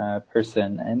media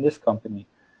person in this company.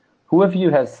 Who of you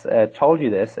has told you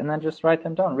this? And then just write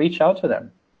them down, reach out to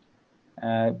them,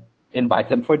 invite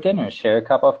them for dinner, share a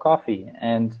cup of coffee,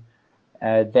 and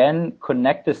then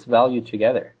connect this value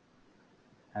together.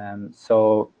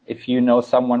 So if you know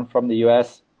someone from the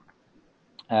US,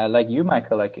 like you,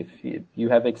 Michael, like if you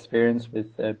have experience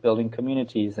with building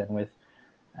communities and with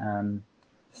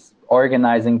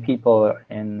organizing people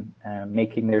and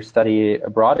making their study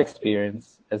abroad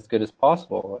experience as good as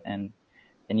possible, and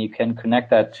you can connect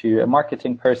that to a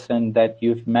marketing person that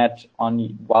you've met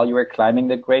while you were climbing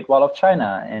the Great Wall of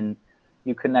China, and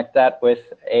you connect that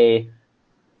with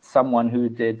someone who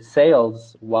did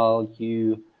sales while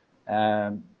you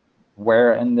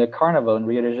were in the carnival in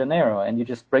Rio de Janeiro, and you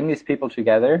just bring these people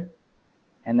together,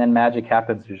 and then magic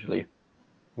happens usually.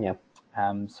 Yeah.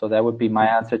 So that would be my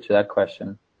answer to that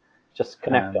question. Just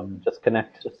connect them. Just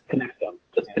connect them.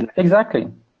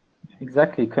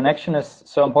 Exactly. Connection is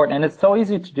so important, and it's so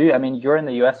easy to do. I mean, you're in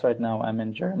the US right now, I'm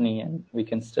in Germany, and we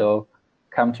can still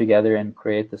come together and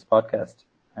create this podcast.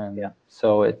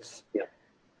 So it's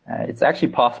actually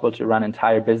possible to run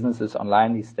entire businesses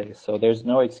online these days. So there's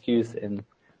no excuse in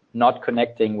not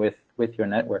connecting with your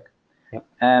network. Yep.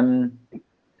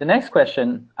 The next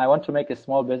question, I want to make a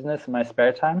small business in my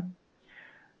spare time.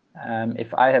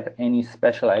 If I have any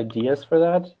special ideas for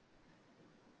that.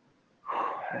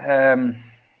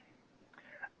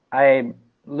 I'm a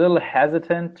little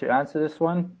hesitant to answer this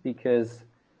one because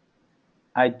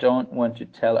I don't want to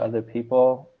tell other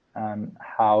people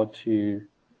how to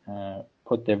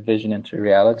put their vision into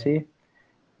reality.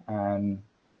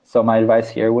 So my advice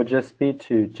here would just be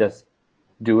to just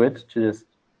do it, to just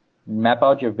map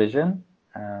out your vision.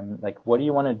 Like, what do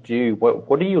you want to do?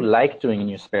 What do you like doing in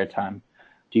your spare time?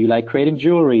 Do you like creating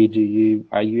jewelry?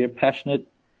 Are you a passionate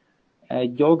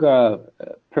yoga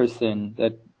person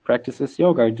that practices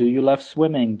yoga? Do you love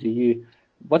swimming?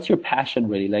 What's your passion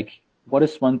really? Like, what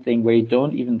is one thing where you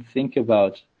don't even think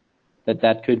about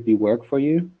that could be work for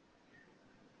you?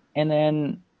 And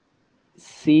then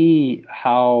see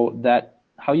how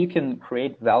you can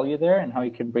create value there and how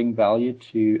you can bring value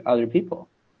to other people.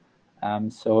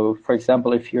 So for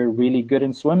example, if you're really good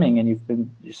in swimming and you've been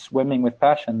swimming with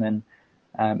passion, then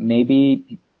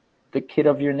maybe the kid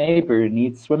of your neighbor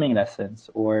needs swimming lessons,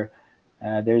 or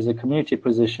there's a community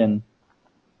position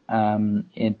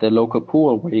in the local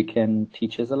pool where you can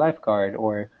teach as a lifeguard,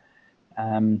 or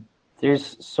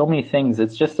there's so many things.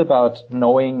 It's just about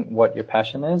knowing what your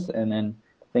passion is and then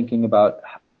thinking about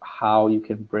how you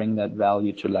can bring that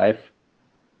value to life.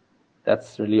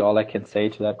 That's really all I can say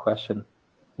to that question.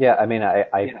 Yeah, I mean,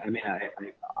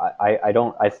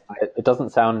 it doesn't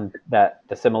sound that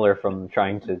dissimilar from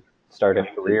trying to start a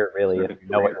career, really, if you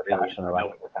know what you're passionate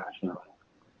about.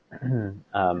 And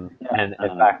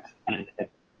in fact,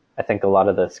 I think a lot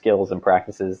of the skills and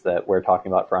practices that we're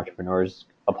talking about for entrepreneurs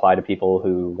apply to people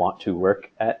who want to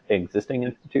work at existing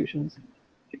institutions.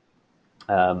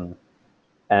 And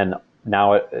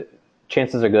now,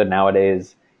 chances are good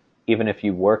nowadays, even if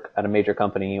you work at a major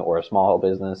company or a small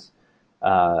business,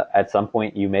 at some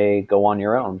point you may go on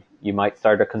your own. You might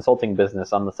start a consulting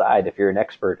business on the side if you're an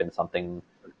expert in something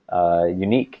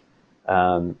unique.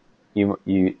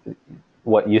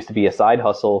 What used to be a side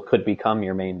hustle could become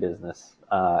your main business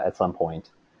at some point,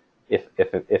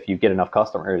 if you get enough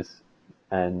customers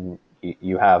and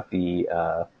you have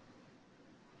the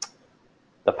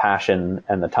passion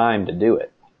and the time to do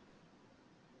it.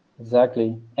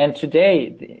 Exactly. And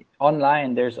today,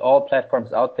 online, there's all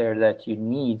platforms out there that you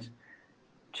need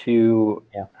to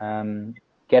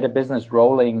get a business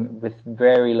rolling with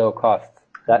very low costs.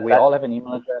 We all have an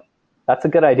email address. That's a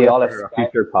good idea for a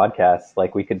future podcast.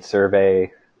 Like, we could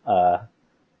survey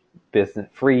business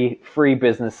free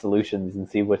business solutions and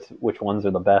see which ones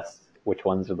are the best, which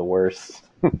ones are the worst.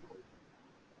 Of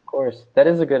course, that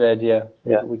is a good idea.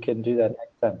 Yeah. We can do that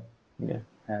next time.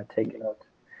 Yeah. Take it out.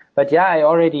 But yeah,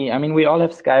 we all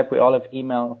have Skype, we all have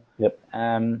email. Yep.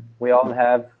 We all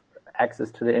have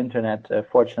access to the internet,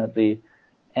 fortunately.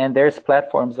 And there's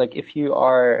platforms like if you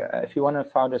want to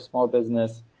found a small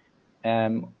business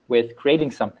with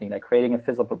creating something, like creating a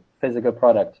physical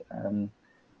product,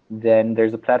 then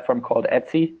there's a platform called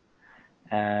Etsy.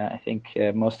 I think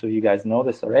most of you guys know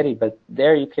this already, but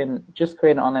there you can just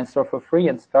create an online store for free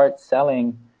and start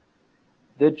selling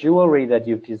the jewelry that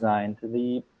you've designed,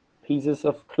 the pieces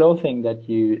of clothing that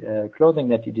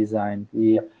you designed,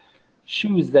 the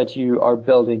shoes that you are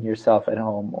building yourself at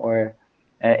home, or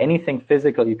anything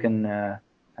physical you can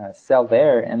sell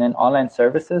there. And then online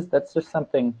services, that's just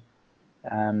something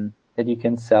that you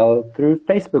can sell through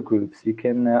Facebook groups. You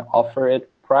can offer it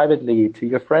privately to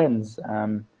your friends,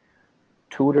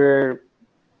 tutor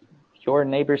your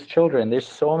neighbor's children. There's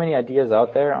so many ideas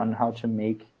out there on how to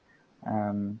make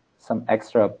some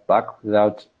extra buck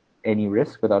without any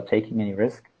risk, without taking any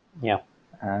risk. Yeah.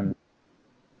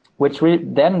 Which we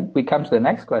come to the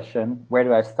next question: where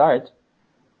do I start?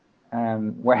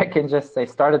 Where I can just say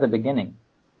start at the beginning.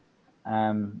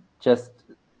 Just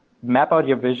map out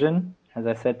your vision, as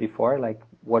I said before. Like,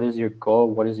 what is your goal?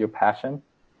 What is your passion?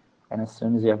 And as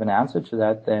soon as you have an answer to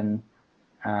that, then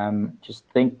just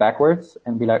think backwards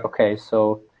and be like, okay,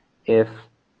 so if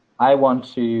I want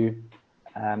to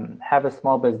have a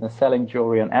small business selling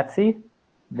jewelry on Etsy,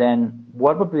 then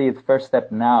what would be the first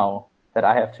step now that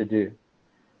I have to do?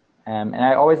 And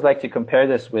I always like to compare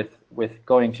this with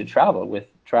going to travel, with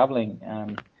traveling.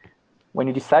 When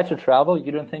you decide to travel,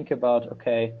 you don't think about,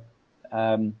 okay,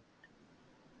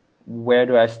 where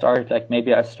do I start? Like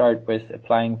maybe I start with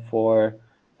applying for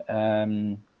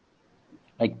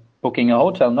like booking a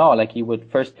hotel. No, like you would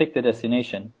first pick the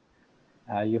destination.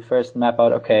 You first map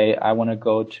out, okay, I want to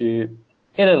go to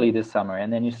Italy this summer,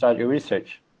 and then you start your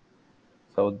research.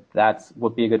 So that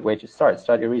would be a good way to start.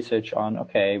 Start your research on,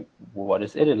 okay, what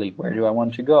is Italy? Where do I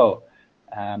want to go?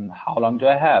 How long do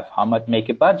I have? How much? Make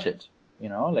a budget,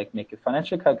 like make a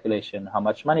financial calculation. How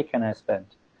much money can I spend?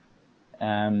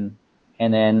 And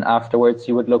then afterwards,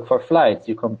 you would look for flights.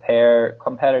 You compare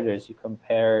competitors. You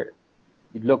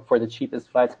look for the cheapest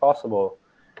flights possible.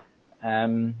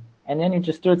 And then you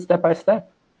just do it step by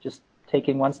step, just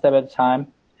taking one step at a time,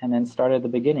 and then start at the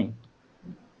beginning.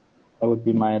 That would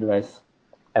be my advice.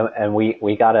 And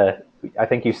we gotta, I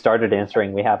think you started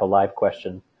answering, we have a live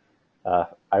question.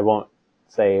 I won't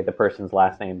say the person's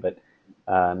last name, but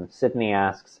Sydney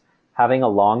asks, having a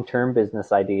long-term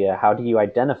business idea, how do you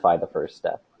identify the first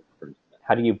step?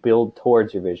 How do you build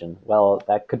towards your vision? Well,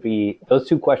 those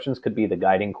two questions could be the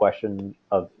guiding question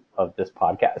of this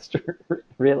podcast,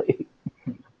 really.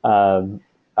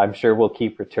 I'm sure we'll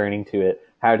keep returning to it.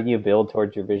 How do you build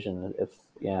towards your vision?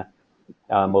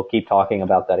 We'll keep talking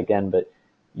about that again, but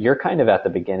you're kind of at the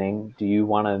beginning. Do you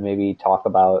want to maybe talk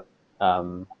about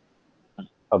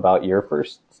your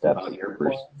first steps?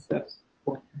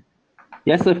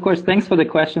 Yes, of course. Thanks for the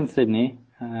question, Sydney.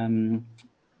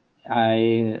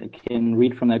 I can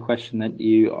read from that question that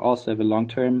you also have a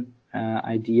long-term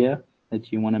idea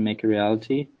that you want to make a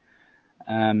reality.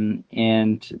 And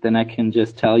then I can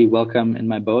just tell you, welcome in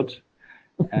my boat.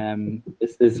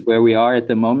 This is where we are at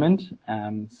the moment.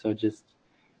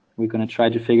 We're going to try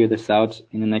to figure this out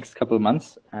in the next couple of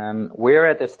months. We're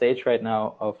at the stage right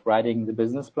now of writing the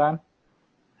business plan,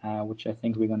 which I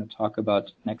think we're going to talk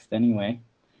about next anyway.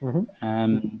 Mm-hmm.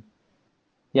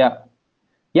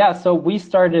 So we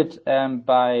started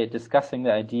by discussing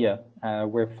the idea.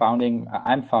 I'm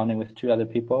founding with two other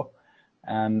people.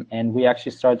 And we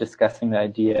actually started discussing the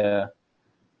idea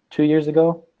 2 years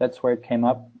ago. That's where it came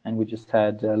up. And we just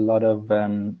had a lot of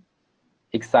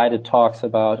excited talks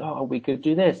about, we could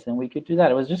do this and we could do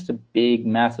that. It was just a big,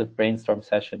 massive brainstorm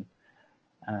session.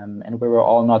 And we were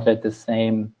all not at the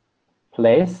same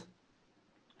place.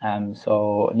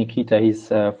 So Nikita, he's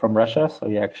from Russia. So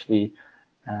he actually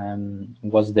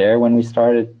was there when we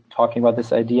started talking about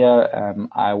this idea.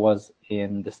 I was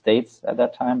in the States at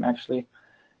that time, actually.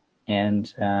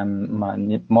 And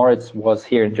Moritz was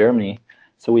here in Germany.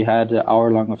 So we had an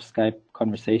hour-long of Skype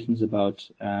conversations about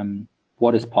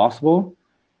what is possible.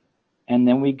 And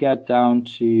then we got down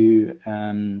to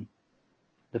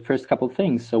the first couple of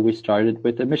things. So we started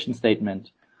with a mission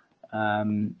statement.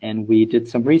 And we did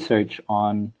some research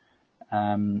on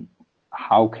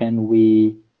how can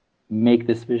we make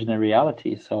this vision a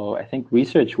reality. So I think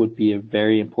research would be a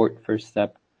very important first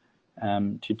step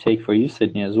to take for you,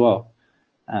 Sydney, as well.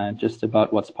 Just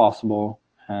about what's possible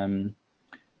and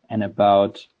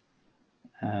about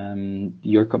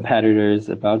your competitors,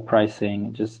 about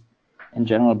pricing, just in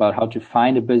general about how to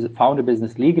found a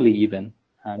business legally, even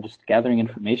just gathering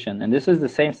information. And this is the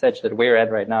same stage that we're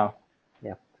at right now.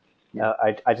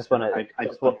 I just want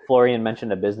to. Florian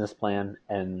mentioned a business plan,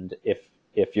 and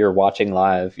if you're watching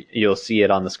live, you'll see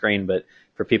it on the screen. But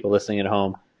for people listening at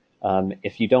home,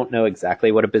 if you don't know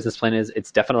exactly what a business plan is,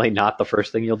 it's definitely not the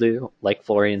first thing you'll do. Like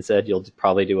Florian said, you'll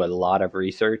probably do a lot of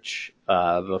research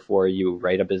before you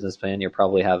write a business plan. You'll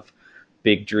probably have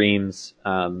big dreams.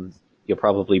 You'll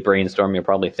probably brainstorm. You'll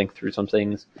probably think through some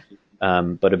things.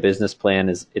 But a business plan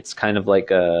it's kind of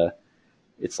like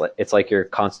it's like your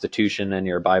Constitution and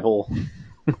your Bible.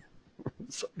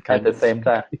 At the same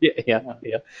time. Yeah.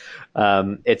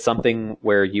 It's something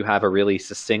where you have a really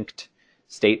succinct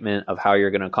statement of how you're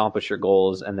going to accomplish your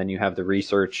goals, and then you have the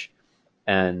research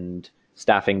and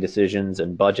staffing decisions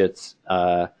and budgets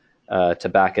to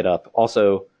back it up.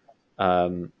 Also,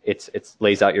 it's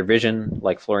lays out your vision.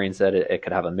 Like Florian said, it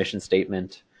could have a mission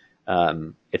statement.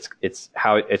 It's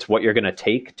what you're going to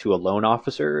take to a loan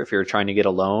officer if you're trying to get a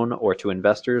loan, or to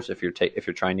investors if you're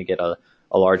trying to get a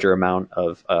larger amount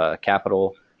of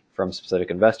capital from specific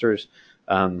investors.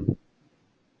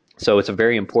 So it's a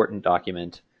very important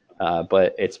document,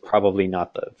 but it's probably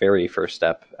not the very first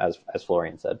step, as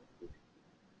Florian said.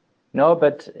 No,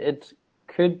 but it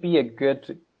could be a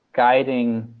good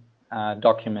guiding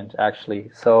document,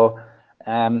 actually. So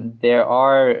there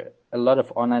are a lot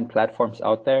of online platforms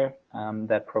out there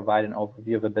that provide an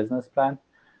overview of a business plan.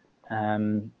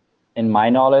 in my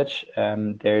knowledge,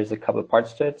 there's a couple of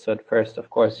parts to it. So at first, of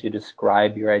course, you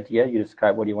describe your idea, you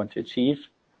describe what you want to achieve.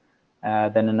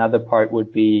 Then another part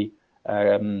would be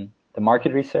the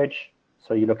market research.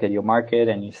 So you look at your market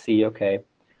and you see, okay,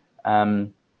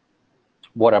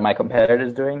 what are my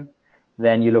competitors doing?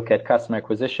 Then you look at customer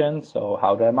acquisition. So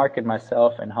how do I market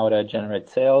myself and how do I generate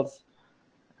sales?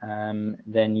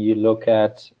 Then you look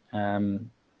at,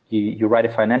 you write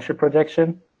a financial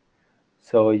projection.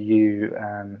 So you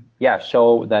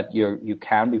show that you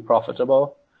can be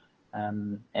profitable,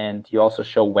 and you also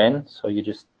show when. So you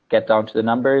just get down to the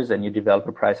numbers and you develop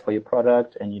a price for your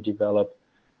product, and you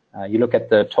look at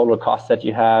the total cost that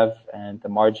you have and the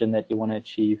margin that you want to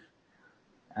achieve,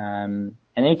 and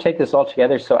then you take this all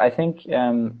together. So I think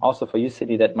also for you,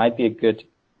 Sydney, that might be a good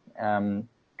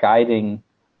guiding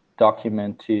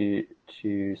document to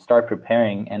start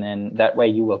preparing, and then that way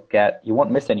you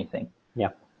won't miss anything. Yeah.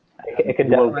 It can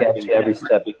definitely get to every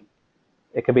step.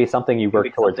 It could be something you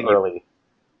work towards early.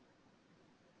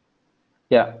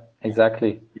 Yeah,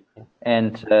 exactly.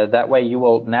 And that way you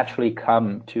will naturally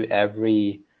come to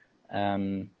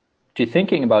to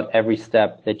thinking about every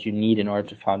step that you need in order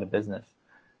to found a business.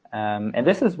 And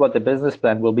this is what the business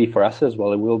plan will be for us as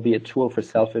well. It will be a tool for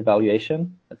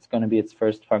self-evaluation. That's going to be its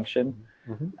first function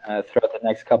throughout the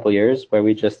next couple of years, where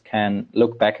we just can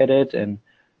look back at it and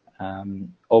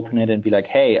open it and be like,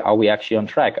 hey, are we actually on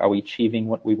track? Are we achieving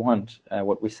what we want,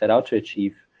 what we set out to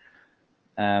achieve?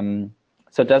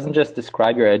 So it doesn't just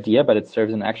describe your idea, but it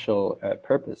serves an actual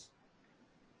purpose.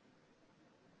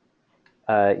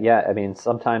 Yeah, I mean,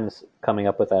 sometimes coming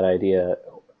up with that idea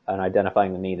and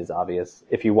identifying the need is obvious.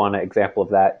 If you want an example of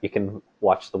that, you can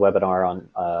watch the webinar on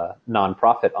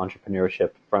nonprofit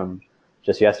entrepreneurship from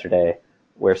just yesterday,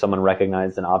 where someone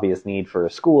recognized an obvious need for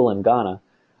a school in Ghana.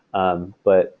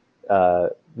 But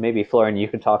maybe Florian, you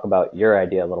could talk about your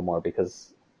idea a little more,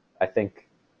 because I think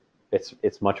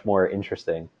it's much more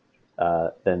interesting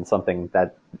than something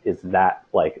that is that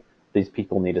like these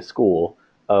people need a school.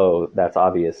 Oh, that's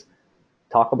obvious.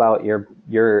 Talk about your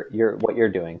what you're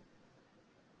doing.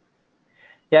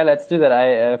 Yeah, let's do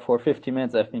that. For 50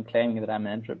 minutes I've been claiming that I'm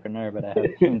an entrepreneur, but I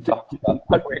haven't even talked about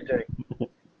what we're doing.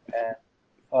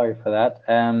 Sorry for that.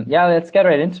 Yeah, let's get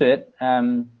right into it.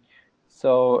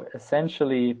 So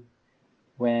essentially,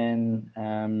 when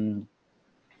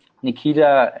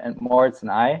Nikita and Moritz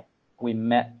and we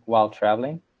met while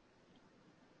traveling,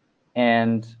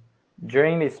 and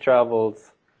during these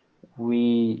travels,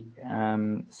 we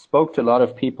spoke to a lot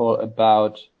of people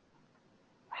about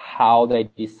how they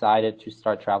decided to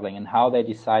start traveling and how they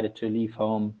decided to leave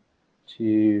home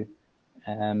to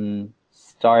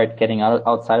start getting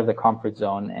outside of the comfort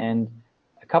zone. And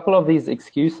a couple of these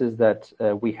excuses that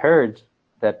we heard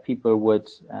that people would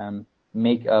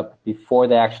make up before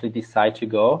they actually decide to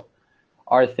go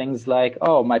are things like,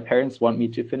 oh, my parents want me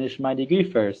to finish my degree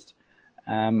first.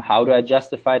 How do I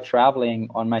justify traveling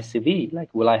on my CV?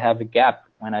 Like, will I have a gap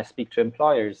when I speak to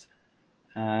employers?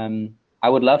 I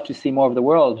would love to see more of the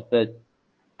world, but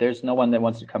there's no one that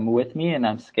wants to come with me, and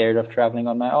I'm scared of traveling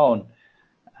on my own.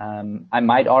 I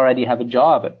might already have a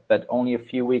job, but only a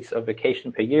few weeks of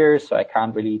vacation per year, so I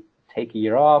can't really take a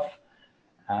year off.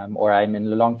 Or I'm in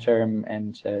a long-term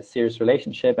and serious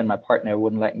relationship, and my partner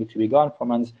wouldn't like me to be gone for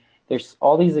months. There's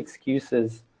all these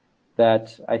excuses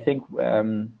that I think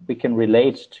we can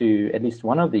relate to at least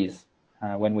one of these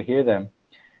when we hear them.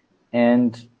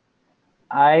 And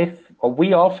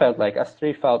we all felt like, us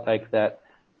three felt like that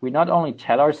we not only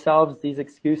tell ourselves these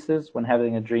excuses when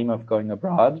having a dream of going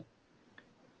abroad,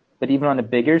 but even on a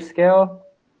bigger scale,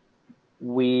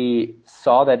 we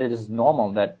saw that it is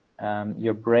normal that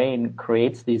your brain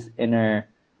creates these inner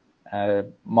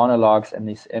monologues and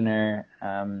these inner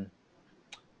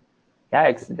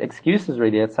excuses,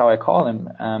 really. That's how I call them.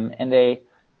 And they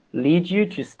lead you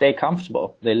to stay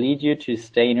comfortable. They lead you to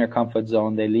stay in your comfort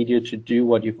zone. They lead you to do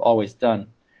what you've always done.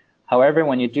 However,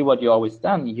 when you do what you've always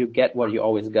done, you get what you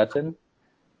always gotten.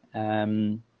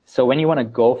 So when you want to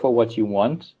go for what you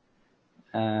want,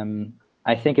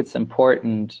 I think it's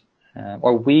important,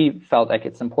 or we felt like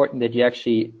it's important that you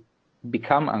actually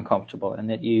become uncomfortable and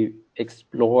that you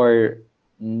explore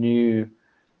new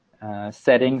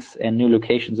settings and new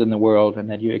locations in the world, and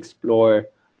that you explore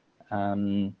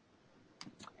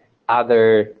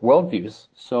other worldviews.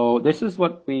 So this is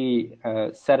what we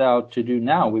set out to do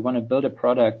now. We want to build a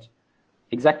product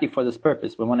exactly for this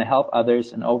purpose. We want to help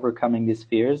others in overcoming these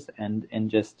fears and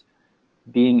just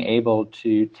being able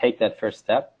to take that first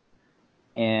step.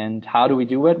 And how do we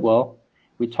do it? Well,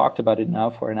 we talked about it now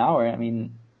for an hour. I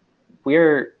mean,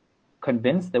 we're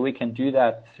convinced that we can do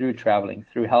that through traveling,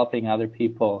 through helping other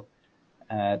people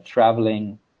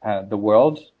traveling the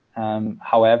world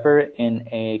however, in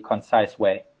a concise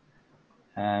way.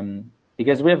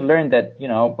 Because we have learned that,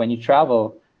 when you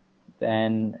travel,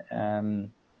 then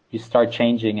you start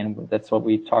changing, and that's what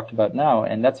we talked about now,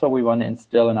 and that's what we want to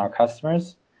instill in our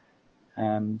customers.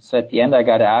 So at the end, I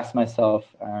got to ask myself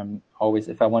always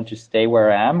if I want to stay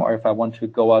where I am, or if I want to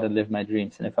go out and live my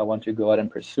dreams, and if I want to go out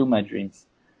and pursue my dreams.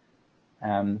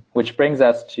 Which brings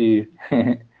us to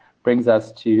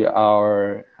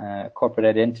our corporate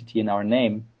identity and our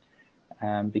name,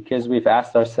 because we've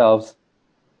asked ourselves,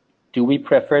 do we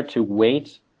prefer to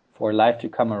wait for life to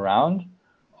come around,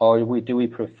 or do we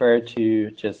prefer to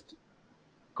just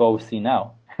go see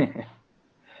now?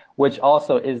 Which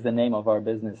also is the name of our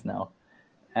business now.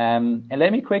 And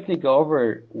let me quickly go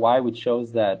over why we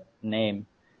chose that name.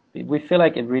 We feel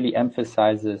like it really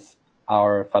emphasizes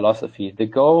our philosophy. The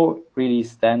Go really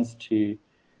stands to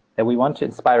that we want to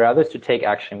inspire others to take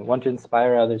action. We want to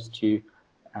inspire others to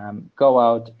go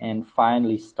out and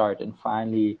finally start and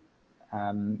finally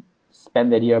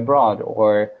spend that year abroad,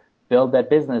 or build that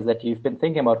business that you've been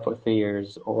thinking about for 3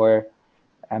 years, or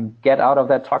get out of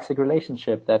that toxic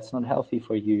relationship that's not healthy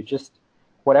for you. Just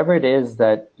whatever it is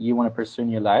that you want to pursue in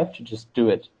your life, to just do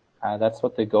it. That's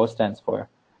what the Go stands for.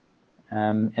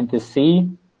 And the C,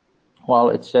 well,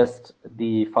 it's just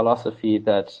the philosophy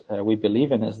that we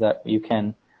believe in, is that you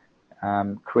can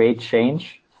create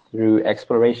change through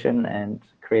exploration and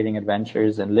creating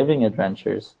adventures and living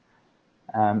adventures.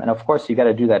 And of course, you got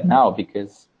to do that now,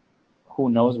 because who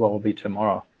knows what will be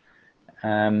tomorrow.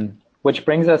 Which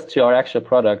brings us to our actual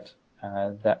product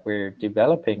that we're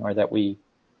developing, or that we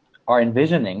are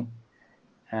envisioning.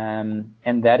 And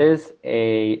that is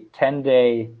a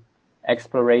 10-day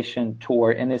exploration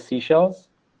tour in the Seychelles,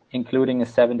 including a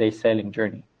 7-day sailing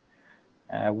journey.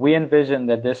 We envision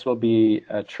that this will be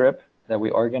a trip that we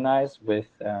organize with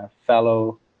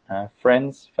fellow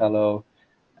friends, fellow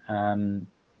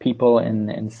people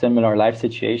in similar life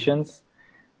situations,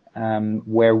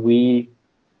 where we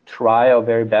try our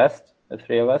very best, the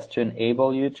three of us, to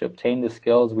enable you to obtain the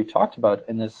skills we talked about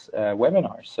in this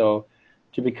webinar. So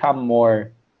to become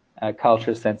more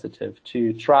culture sensitive,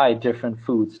 to try different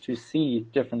foods, to see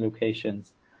different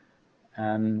locations.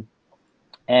 And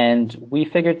we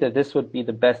figured that this would be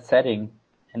the best setting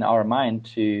in our mind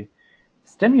to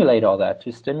stimulate all that,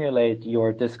 to stimulate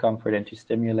your discomfort and to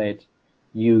stimulate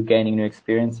you gaining new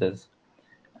experiences.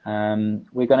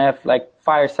 We're going to have like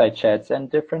fireside chats and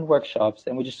different workshops,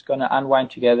 and we're just going to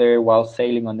unwind together while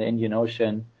sailing on the Indian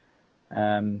Ocean,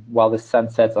 while the sun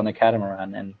sets on a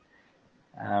catamaran.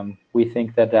 And we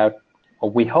think or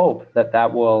we hope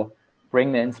that will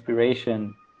bring the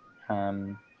inspiration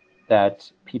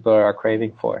that people are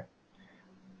craving for.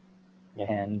 Yeah.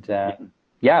 And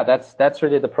that's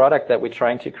really the product that we're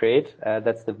trying to create.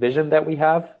 That's the vision that we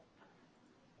have.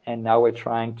 And now we're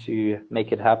trying to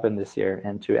make it happen this year,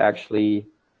 and to actually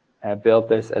build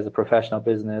this as a professional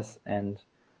business, and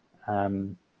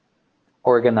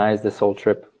organize this whole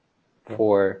trip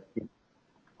for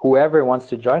whoever wants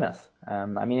to join us.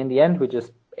 I mean, in the end, we're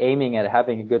just aiming at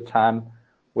having a good time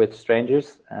with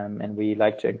strangers, and we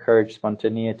like to encourage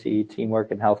spontaneity,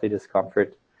 teamwork, and healthy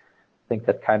discomfort. I think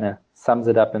that kind of sums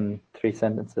it up in 3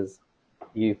 sentences.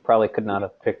 You probably could not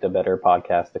have picked a better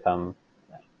podcast to come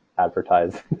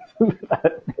advertise.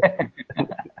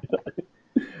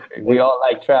 We all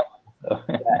like travel. So.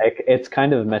 It's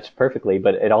kind of matched perfectly,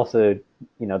 but it also,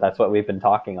 that's what we've been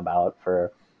talking about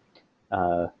for,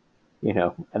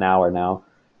 an hour now.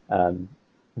 And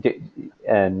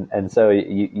so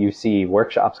you see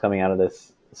workshops coming out of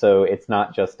this. So it's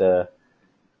not just a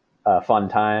fun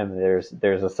time.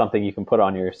 There's something you can put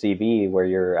on your CV where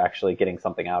you're actually getting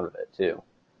something out of it too.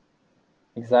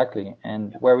 Exactly.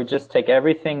 And where we just take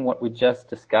everything, what we just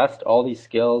discussed, all these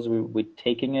skills, we're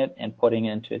taking it and putting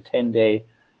it into a 10-day,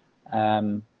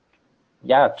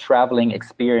 traveling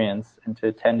experience, into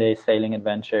a 10-day sailing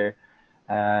adventure,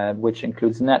 which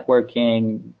includes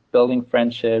networking, building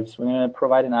friendships. We're going to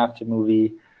provide an after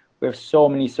movie. We have so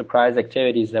many surprise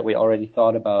activities that we already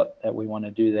thought about that we want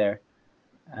to do there.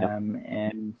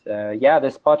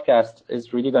 This podcast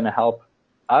is really going to help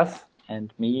us,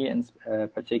 and me in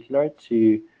particular,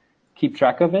 to keep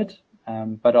track of it,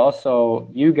 but also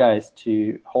you guys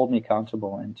to hold me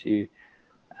accountable and to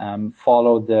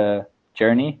follow the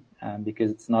journey,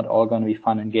 because it's not all going to be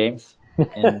fun and games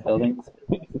in buildings.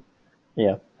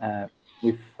 Yeah.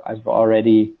 I've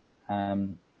already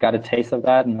got a taste of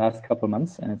that in the last couple of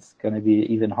months, and it's going to be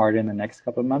even harder in the next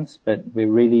couple of months. But we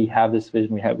really have this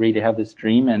vision, really have this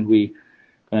dream, and we're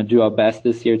going to do our best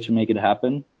this year to make it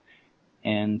happen.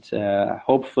 And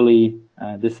hopefully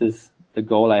this is the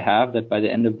goal I have, that by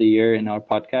the end of the year in our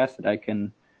podcast, that I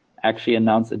can actually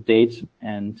announce a date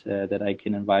and that I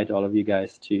can invite all of you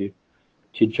guys to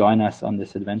join us on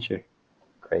this adventure.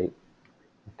 Great.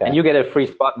 Okay. And you get a free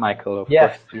spot, Michael, of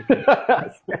Yes.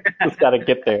 course. Just got to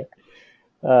get there.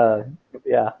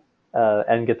 Yeah.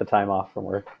 And get the time off from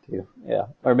work too. Yeah.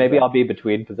 Or maybe I'll be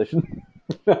between positions.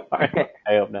 I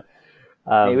hope not.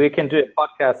 Maybe we can do a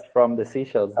podcast from the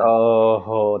seashells.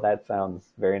 Oh, that sounds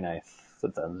very nice.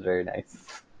 That sounds very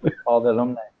nice. All the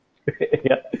alumni.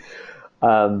 Yeah.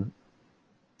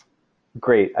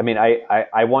 Great. I mean,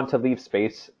 I want to leave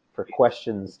space for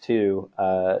questions too.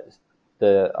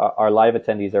 Our live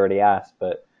attendees already asked,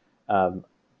 but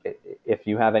if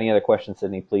you have any other questions,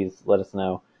 Sydney, please let us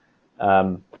know.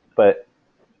 But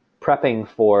prepping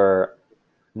for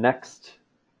next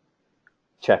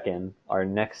check-in, our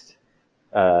next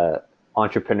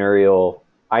entrepreneurial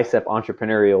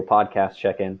podcast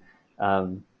check-in,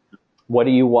 what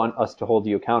do you want us to hold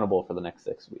you accountable for the next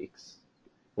 6 weeks?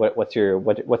 What's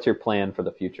your plan for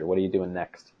the future? What are you doing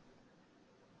next?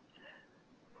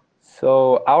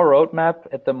 So our roadmap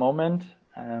at the moment,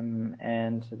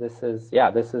 and this is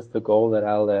the goal that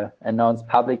I'll announce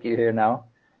publicly here now,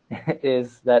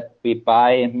 is that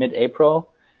by mid-April,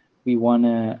 we want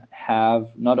to have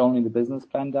not only the business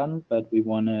plan done, but we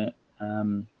want to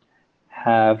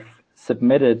have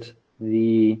submitted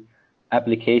the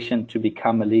application to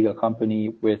become a legal company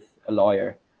with a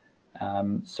lawyer.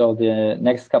 So the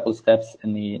next couple of steps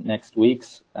in the next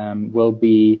weeks will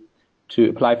be to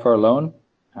apply for a loan,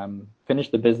 finish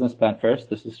the business plan first.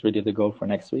 This is really the goal for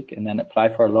next week, and then apply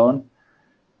for a loan.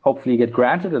 Hopefully get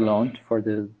granted a loan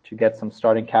to get some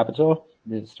starting capital,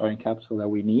 the starting capital that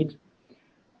we need.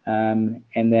 And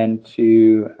then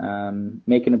to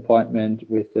make an appointment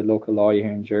with the local lawyer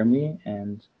here in Germany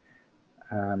and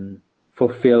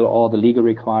fulfill all the legal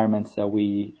requirements that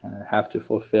we have to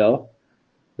fulfill,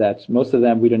 that most of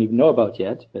them we don't even know about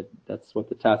yet, but that's what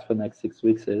the task for the next 6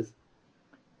 weeks is.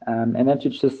 And then to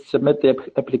just submit the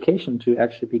application to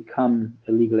actually become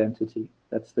a legal entity.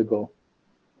 That's the goal.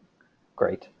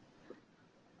 Great.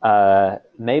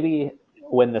 Maybe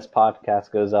when this podcast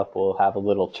goes up, we'll have a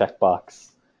little checkbox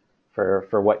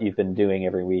for what you've been doing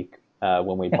every week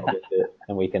when we publish it,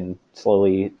 and we can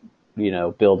slowly,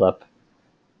 build up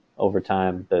over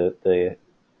time the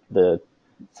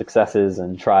successes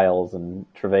and trials and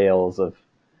travails of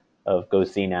Go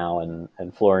See Now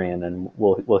and Florian, and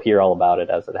we'll hear all about it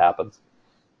as it happens.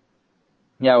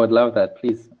 Yeah, I would love that.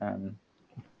 Please.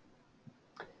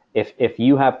 If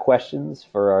you have questions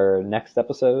for our next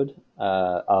episode,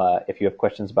 if you have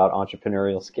questions about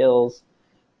entrepreneurial skills,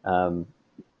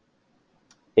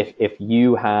 if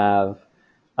you have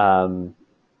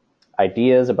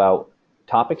ideas about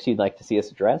topics you'd like to see us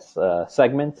address,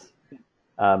 segments,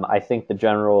 I think the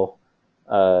general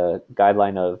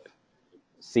guideline of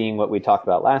seeing what we talked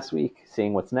about last week,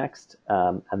 seeing what's next,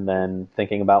 and then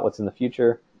thinking about what's in the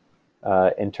future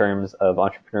in terms of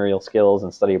entrepreneurial skills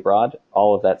and study abroad,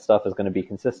 all of that stuff is going to be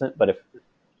consistent. But if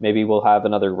maybe we'll have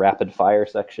another rapid fire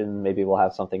section, maybe we'll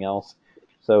have something else.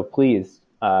 So please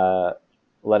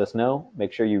let us know.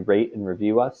 Make sure you rate and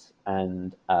review us.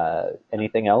 And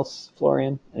anything else,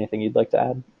 Florian? Anything you'd like to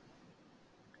add?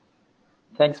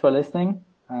 Thanks for listening.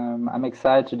 I'm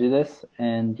excited to do this,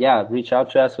 and reach out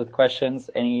to us with questions,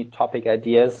 any topic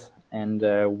ideas, and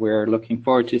we're looking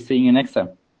forward to seeing you next time.